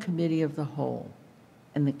call a committee of the whole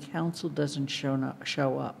and the council doesn't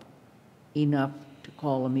show up enough to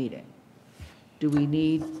call a meeting, do we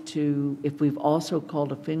need to, if we've also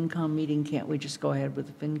called a FinCom meeting, can't we just go ahead with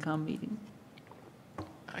the FinCom meeting?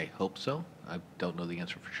 I hope so. I don't know the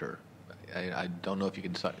answer for sure. I don't know if you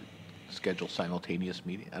can schedule simultaneous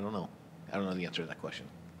meeting. I don't know. I don't know the answer to that question.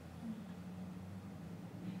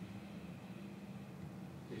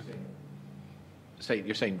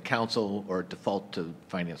 You're saying council or default to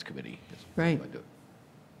finance committee? Right.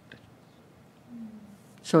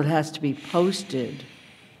 So it has to be posted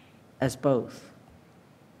as both.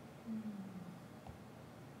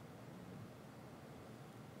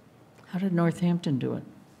 How did Northampton do it?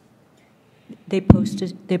 They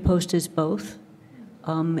post as both.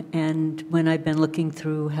 And when I've been looking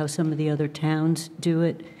through how some of the other towns do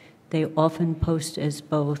it, they often post as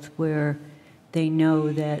both, where they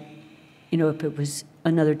know that, you know, if it was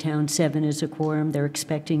another town, 7 is a quorum, they're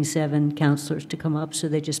expecting 7 counselors to come up, so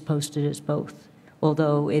they just post it as both,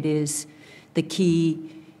 although it is the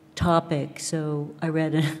key topic. So I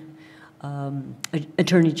read an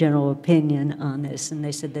Attorney General opinion on this, and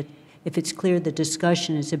they said that if it's clear the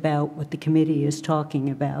discussion is about what the committee is talking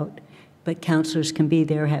about, but counselors can be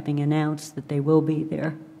there having announced that they will be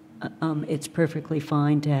there, it's perfectly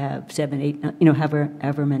fine to have 7, 8, you know,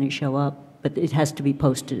 however many show up, but it has to be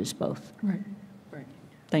posted as both. Right.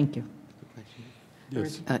 Thank you.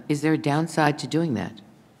 Yes. Is there a downside to doing that?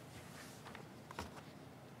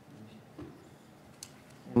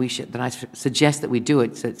 We should, then I suggest that we do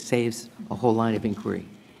it so it saves a whole line of inquiry.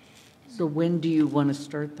 So when do you want to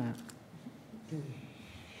start that?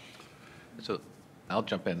 So I'll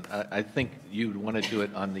jump in. I think you'd want to do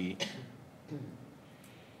it on the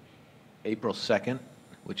April 2nd,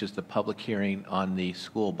 which is the public hearing on the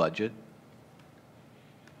school budget.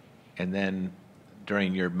 And then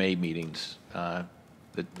during your May meetings,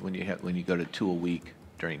 when you go to 2 a week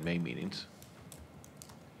during May meetings.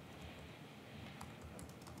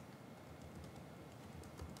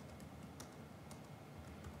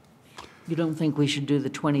 You don't think we should do the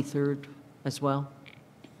 23rd as well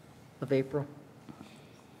of April?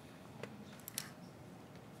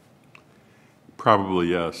 Probably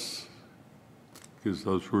yes, because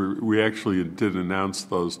those we actually did announce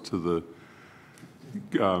those to the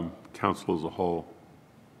council as a whole.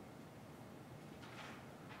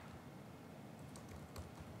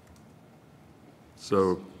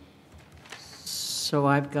 So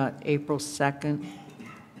I've got April 2nd,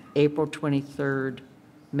 April 23rd,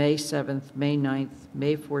 May 7th, May 9th,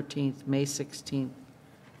 May 14th, May 16th,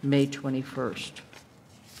 May 21st.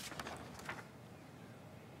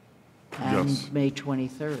 And Yes. May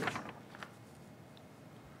 23rd.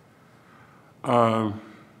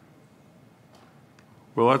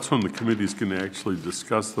 Well, that's when the committee's going to actually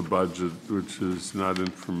discuss the budget, which is not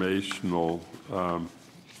informational.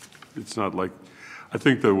 It's not like, I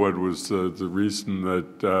think that what was the reason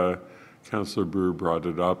that Councilor Brewer brought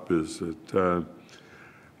it up is that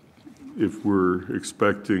if we're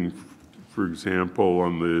expecting, for example,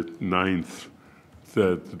 on the 9th,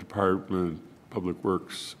 that the Department of Public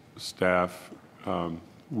Works staff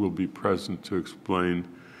will be present to explain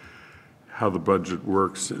how the budget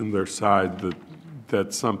works in their side,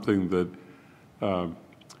 that's something that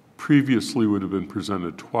previously would have been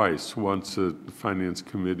presented twice, once at the Finance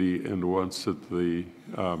Committee and once at the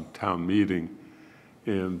town meeting.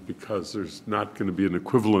 And because there's not going to be an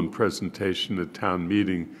equivalent presentation at town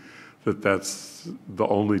meeting, that's the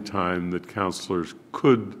only time that counselors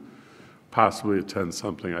could possibly attend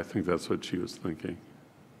something. I think that's what she was thinking.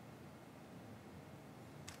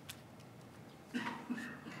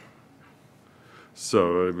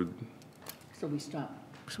 So I would. So we stop.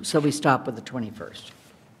 So we stop with the 21st.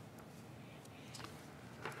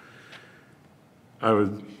 I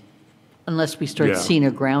would. Unless we start Yeah. seeing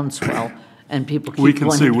a groundswell and people keep We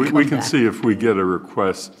can see. wanting to We come can back. see if we get a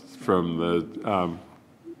request from the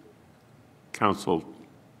council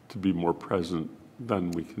to be more present.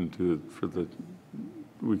 Then we can do it for the.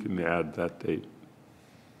 We can add that date.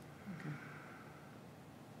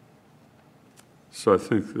 So I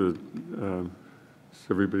think that is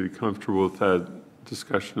everybody comfortable with that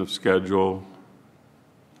discussion of schedule?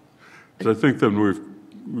 Because I think then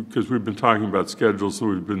because we've been talking about schedules,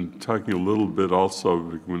 and we've been talking a little bit also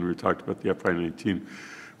when we talked about the FY19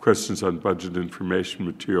 questions on budget information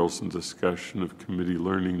materials and discussion of committee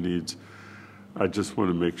learning needs. I just want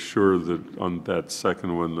to make sure that on that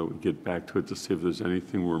second one that we get back to it to see if there's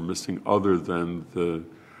anything we're missing other than the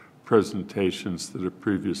presentations that have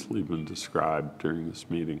previously been described during this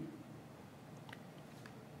meeting.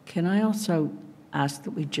 Can I also ask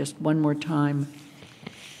that we just one more time,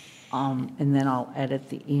 and then I'll edit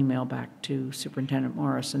the email back to Superintendent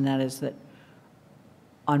Morris, and that is that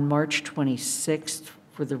on March 26th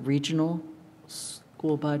for the regional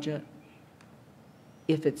school budget,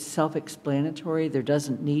 if it's self-explanatory, there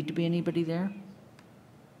doesn't need to be anybody there?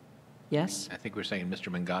 Yes? I think we're saying Mr.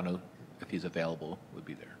 Mangano, if he's available, would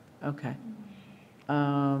be there. Okay.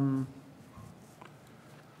 And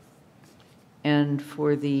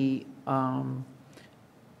for the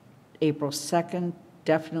April 2nd,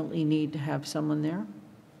 definitely need to have someone there?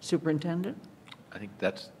 Superintendent? I think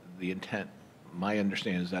that's the intent. My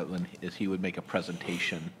understanding is that he would make a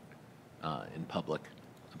presentation in public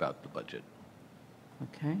about the budget.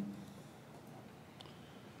 Okay.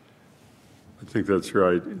 I think that's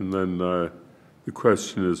right. And then the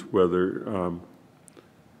question is whether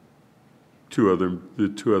the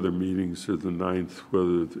two other meetings are the 9th,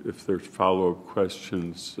 whether if there's follow-up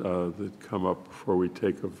questions that come up before we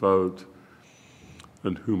take a vote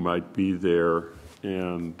and who might be there.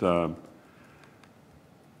 And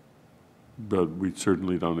but we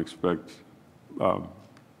certainly don't expect a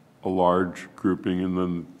large grouping. And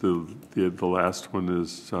then the last one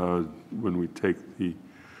is when we take the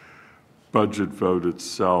budget vote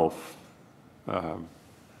itself.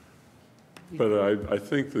 But I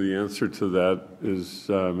think the answer to that is,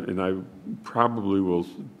 and I probably will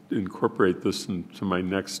incorporate this into my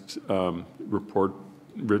next written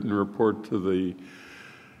report to the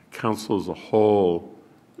council as a whole,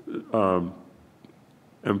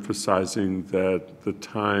 emphasizing that the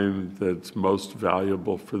time that's most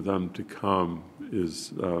valuable for them to come is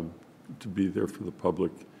to be there for the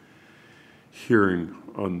public hearing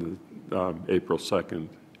on the April 2nd.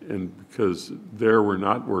 And because there we're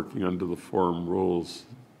not working under the forum rules,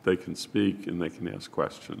 they can speak and they can ask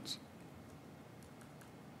questions.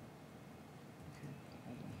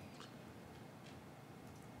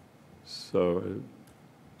 So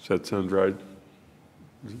does that sound right?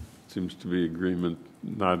 Seems to be agreement,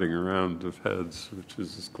 nodding around of heads, which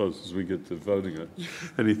is as close as we get to voting on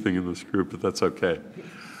anything in this group, but that's okay.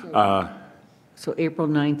 So April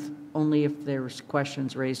 9th, only if there's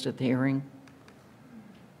questions raised at the hearing?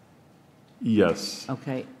 Yes.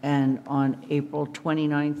 Okay, and on April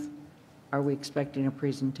 29th, are we expecting a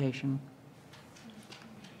presentation?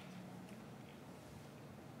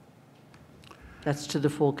 That's to the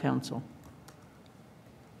full council.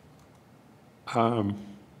 Paul,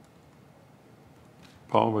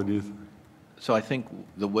 what do you think? So I think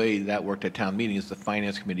the way that worked at town meeting is the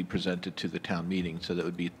finance committee presented to the town meeting. So that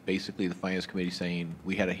would be basically the finance committee saying,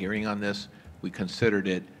 we had a hearing on this, we considered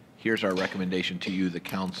it, here's our recommendation to you, the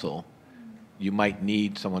council. You might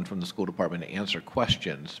need someone from the school department to answer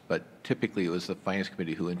questions, but typically it was the finance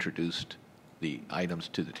committee who introduced the items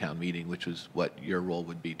to the town meeting, which was what your role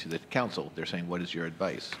would be to the council. They're saying, what is your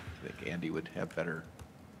advice? I think Andy would have better.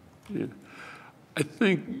 Yeah. I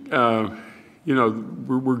think, you know,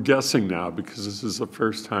 we're guessing now because this is the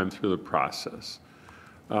first time through the process.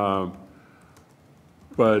 But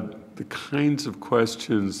the kinds of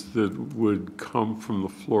questions that would come from the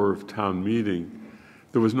floor of town meeting,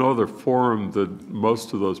 there was no other forum that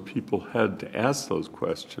most of those people had to ask those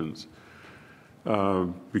questions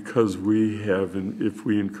because we have, if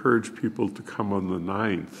we encourage people to come on the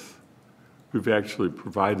 9th, we've actually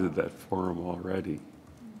provided that forum already.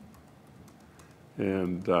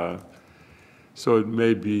 And so it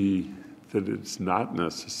may be that it's not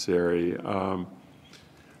necessary.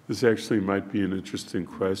 This actually might be an interesting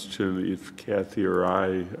question if Kathy or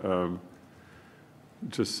I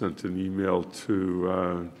just sent an email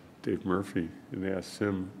to Dave Murphy and asked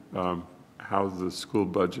him how the school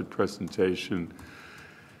budget presentation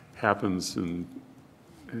happens and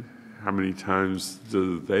how many times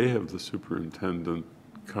do they have the superintendent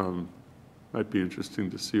come. Might be interesting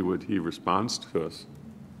to see what he responds to us.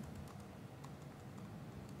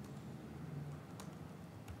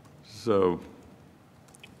 So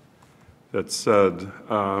that said,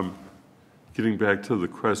 getting back to the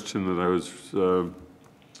question that I was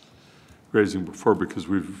raising before, because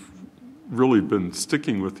we've really been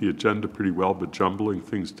sticking with the agenda pretty well, but jumbling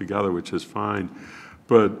things together, which is fine.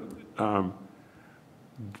 But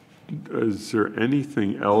is there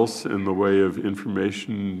anything else in the way of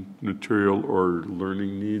information material or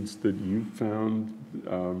learning needs that you found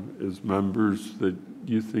as members that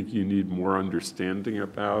you think you need more understanding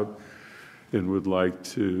about and would like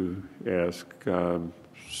to ask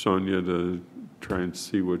Sonia to try and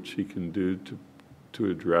see what she can do to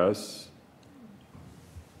address?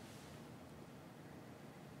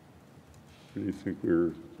 Do you think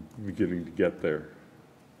we're beginning to get there?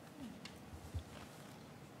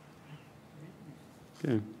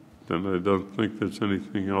 Okay, then I don't think there's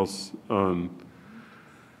anything else on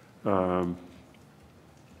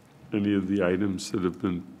any of the items that have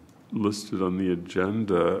been listed on the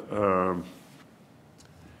agenda.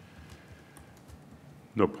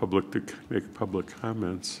 No public to make public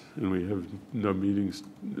comments, and we have no meetings,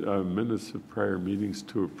 minutes of prior meetings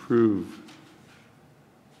to approve.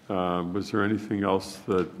 Was there anything else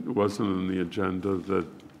that wasn't on the agenda that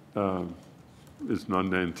is an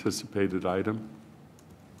unanticipated item?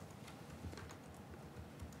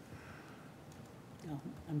 No,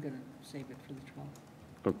 I'm going to save it for the 12th.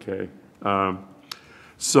 Okay.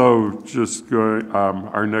 So just going,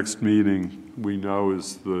 our next meeting, we know,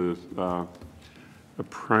 is the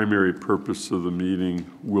primary purpose of the meeting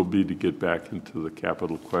will be to get back into the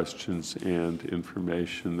capital questions and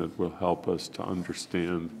information that will help us to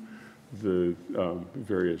understand the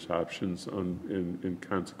various options and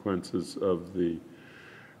consequences of the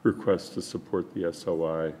request to support the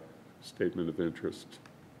SOI statement of interest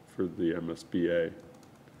for the MSBA.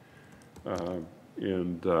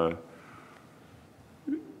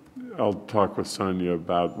 I'll talk with Sonia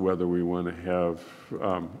about whether we want to have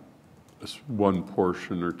one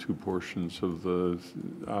portion or two portions of the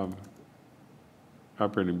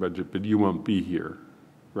operating budget, but you won't be here,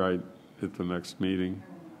 right, at the next meeting?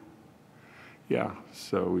 Yeah,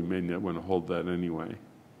 so we may not want to hold that anyway.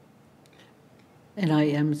 And I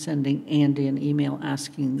am sending Andy an email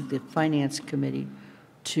asking the Finance Committee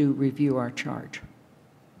to review our charge.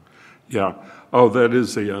 Yeah. Oh, that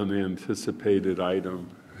is an unanticipated item.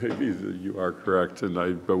 You are correct,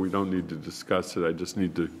 but we don't need to discuss it. I just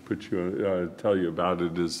need to tell you about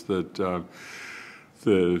it. Is that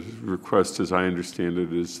the request, as I understand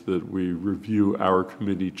it, is that we review our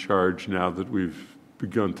committee charge now that we've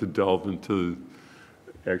begun to delve into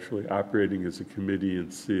actually operating as a committee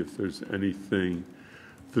and see if there's anything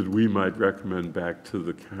that we might recommend back to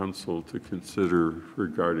the council to consider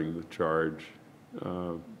regarding the charge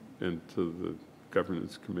and to the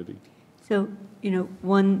governance committee. So,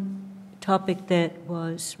 one topic that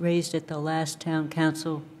was raised at the last town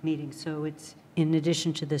council meeting, so it's in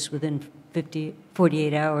addition to this within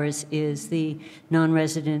 48 hours, is the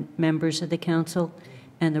non-resident members of the council.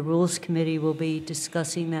 And the Rules Committee will be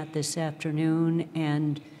discussing that this afternoon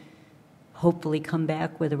and hopefully come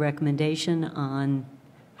back with a recommendation on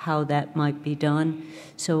how that might be done.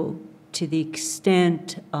 So to the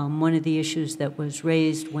extent, one of the issues that was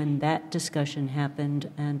raised when that discussion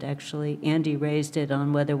happened, and actually Andy raised it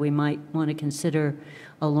on whether we might want to consider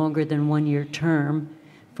a longer than 1-year term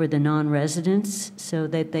for the non-residents so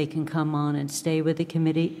that they can come on and stay with the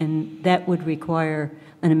committee, and that would require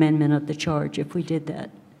an amendment of the charge if we did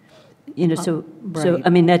that. So right. I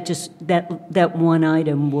mean, that one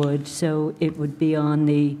item would, so it would be on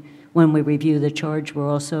when we review the charge, we're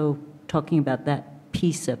also talking about that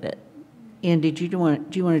piece of it. Andy, do you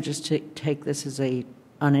want to just take this as a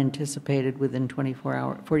unanticipated within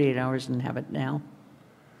 48 hours and have it now?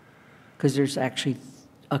 Because there's actually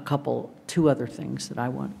two other things that I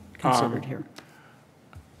want considered here.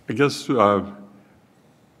 I guess what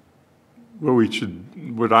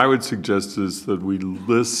I would suggest is that we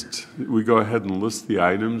go ahead and list the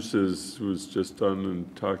items as was just done in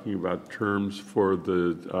talking about terms for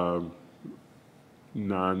the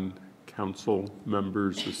non-council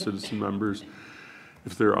members or citizen members.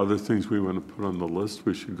 If there are other things we want to put on the list,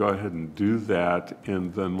 we should go ahead and do that,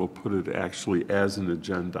 and then we'll put it actually as an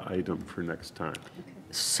agenda item for next time.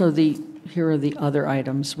 So here are the other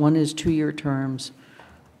items. One is 2-year terms.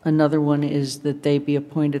 Another one is that they be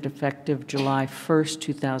appointed effective July 1st,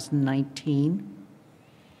 2019.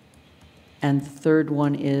 And the third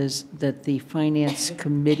one is that the Finance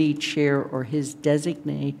Committee chair or his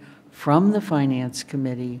designee from the Finance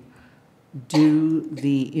Committee do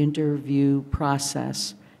the interview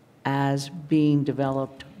process as being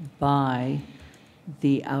developed by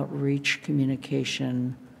the Outreach,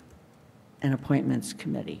 Communication, and Appointments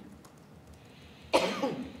Committee.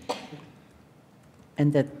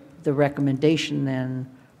 And that the recommendation then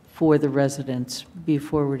for the residents be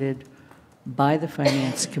forwarded by the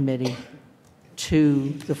Finance Committee to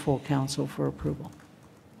the full council for approval.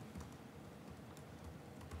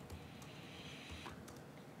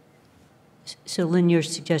 So, Lynn, you're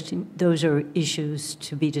suggesting those are issues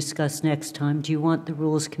to be discussed next time. Do you want the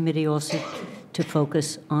Rules Committee also to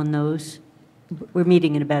focus on those? We're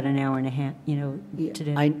meeting in about an hour and a half,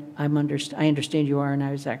 today. I understand you are, and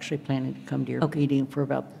I was actually planning to come to your meeting for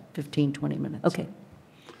about 15, 20 minutes. Okay.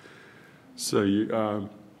 So, yeah,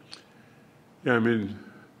 I mean,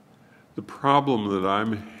 The problem that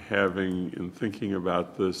I'm having in thinking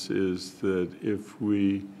about this is that if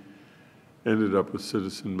we ended up with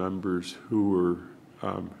citizen members who were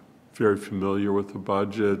very familiar with the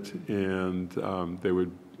budget and they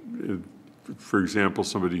would, for example,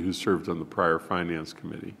 somebody who served on the prior finance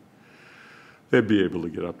committee, they'd be able to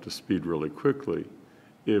get up to speed really quickly.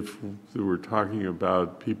 If we're talking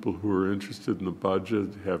about people who are interested in the budget,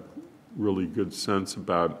 have really good sense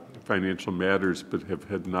about financial matters, but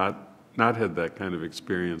have not had that kind of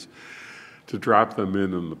experience, to drop them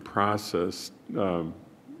in the process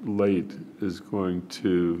late is going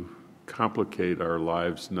to complicate our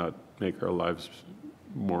lives, not make our lives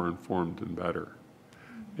more informed and better.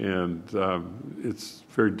 And it's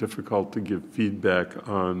very difficult to give feedback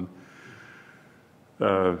on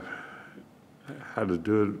how to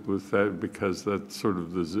do it with that, because that's sort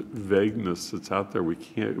of the vagueness that's out there.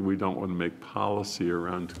 We don't want to make policy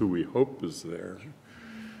around who we hope is there.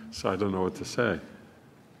 So I don't know what to say.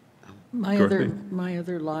 My Dorothy?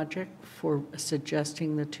 other logic for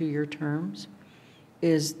suggesting the 2-year terms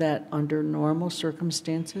is that under normal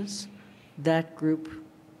circumstances, that group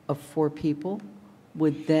of 4 people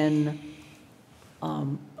would then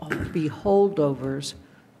be holdovers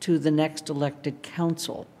to the next elected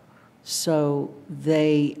council. So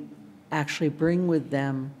they actually bring with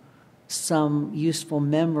them some useful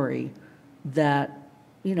memory that,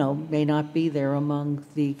 you know, may not be there among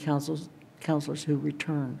the counselors who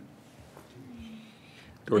return.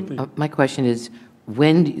 Dorothy? My question is,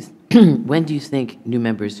 when do you think new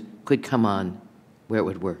members could come on where it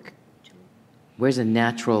would work? Where's a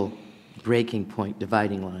natural breaking point,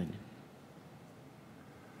 dividing line?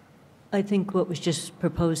 I think what was just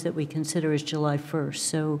proposed that we consider is July 1st,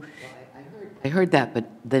 so I heard that, but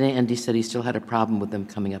then Andy said he still had a problem with them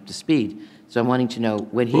coming up to speed. So I'm wanting to know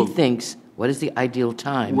when he thinks, what is the ideal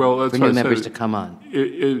time that's for why new I members said to come on?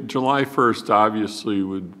 July 1st obviously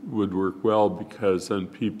would work well, because then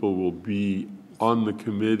people will be on the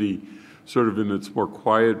committee sort of in its more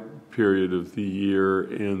quiet period of the year,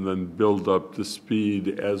 and then build up to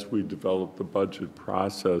speed as we develop the budget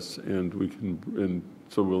process, and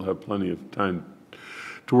so we'll have plenty of time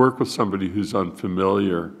to work with somebody who's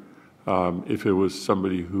unfamiliar. If it was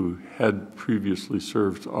somebody who had previously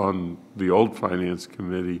served on the old finance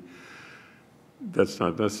committee, that's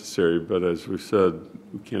not necessary, but as we said,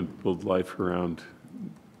 we can't build life around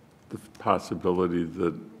the possibility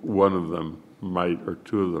that one of them might, or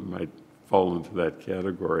 2 of them might fall into that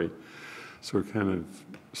category. So we're kind of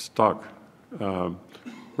stuck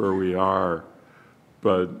where we are.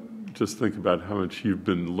 But just think about how much you've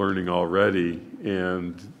been learning already,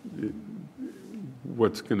 and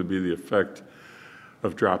what's going to be the effect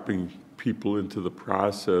of dropping people into the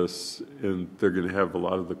process, and they're going to have a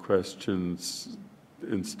lot of the questions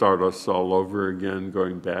and start us all over again,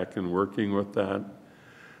 going back and working with that.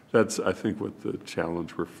 That's, I think, what the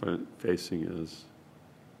challenge we're facing is.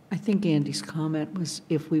 I think Andy's comment was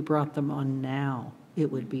if we brought them on now,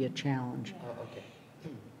 it would be a challenge.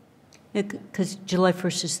 because July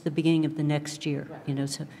 1st is the beginning of the next year, you know,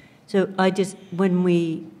 so I just, when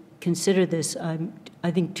we consider this,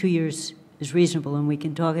 I think 2 years is reasonable, and we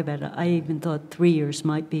can talk about it. I even thought 3 years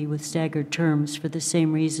might be with staggered terms for the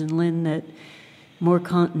same reason, Lynn, that more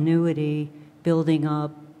continuity, building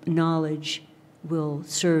up knowledge will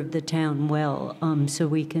serve the town well. So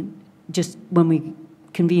we can, just when we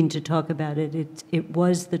convene to talk about it, it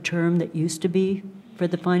was the term that used to be for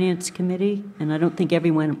the Finance Committee, and I don't think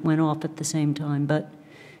everyone went off at the same time, but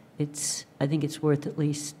I think it's worth at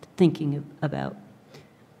least thinking about.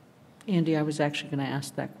 Andy, I was actually going to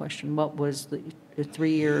ask that question. What was the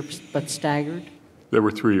 3 years but staggered? There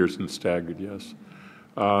were 3 years and staggered, yes.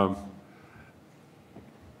 Yeah,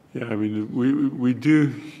 I mean, we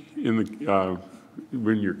do in the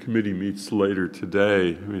when your committee meets later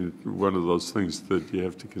today. I mean, one of those things that you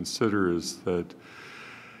have to consider is that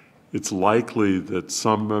it's likely that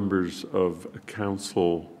some members of a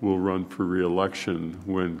council will run for re-election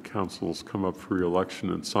when councils come up for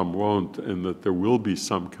re-election, and some won't, and that there will be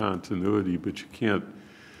some continuity, but you can't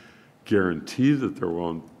guarantee that there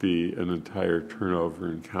won't be an entire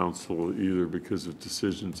turnover in council, either because of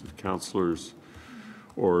decisions of councilors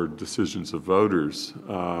or decisions of voters.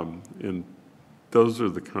 And those are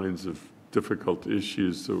the kinds of difficult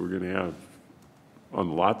issues that we're going to have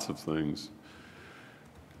on lots of things.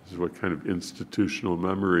 This is what kind of institutional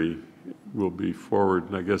memory will be forward.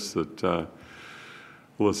 And I guess that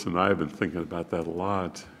Melissa and I have been thinking about that a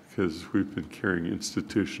lot, because we've been carrying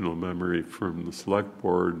institutional memory from the select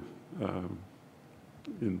board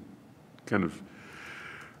and kind of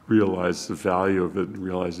realize the value of it, and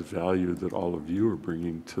realize the value that all of you are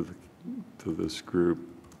bringing to this group.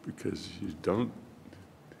 because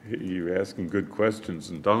you're asking good questions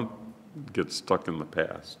and don't get stuck in the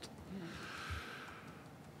past.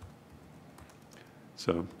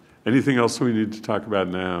 So, anything else we need to talk about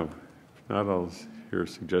now? If not, I'll hear a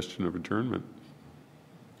suggestion of adjournment.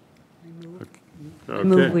 I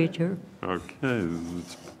move we adjourn. Okay.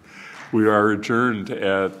 We are adjourned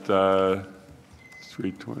at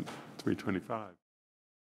 3:25.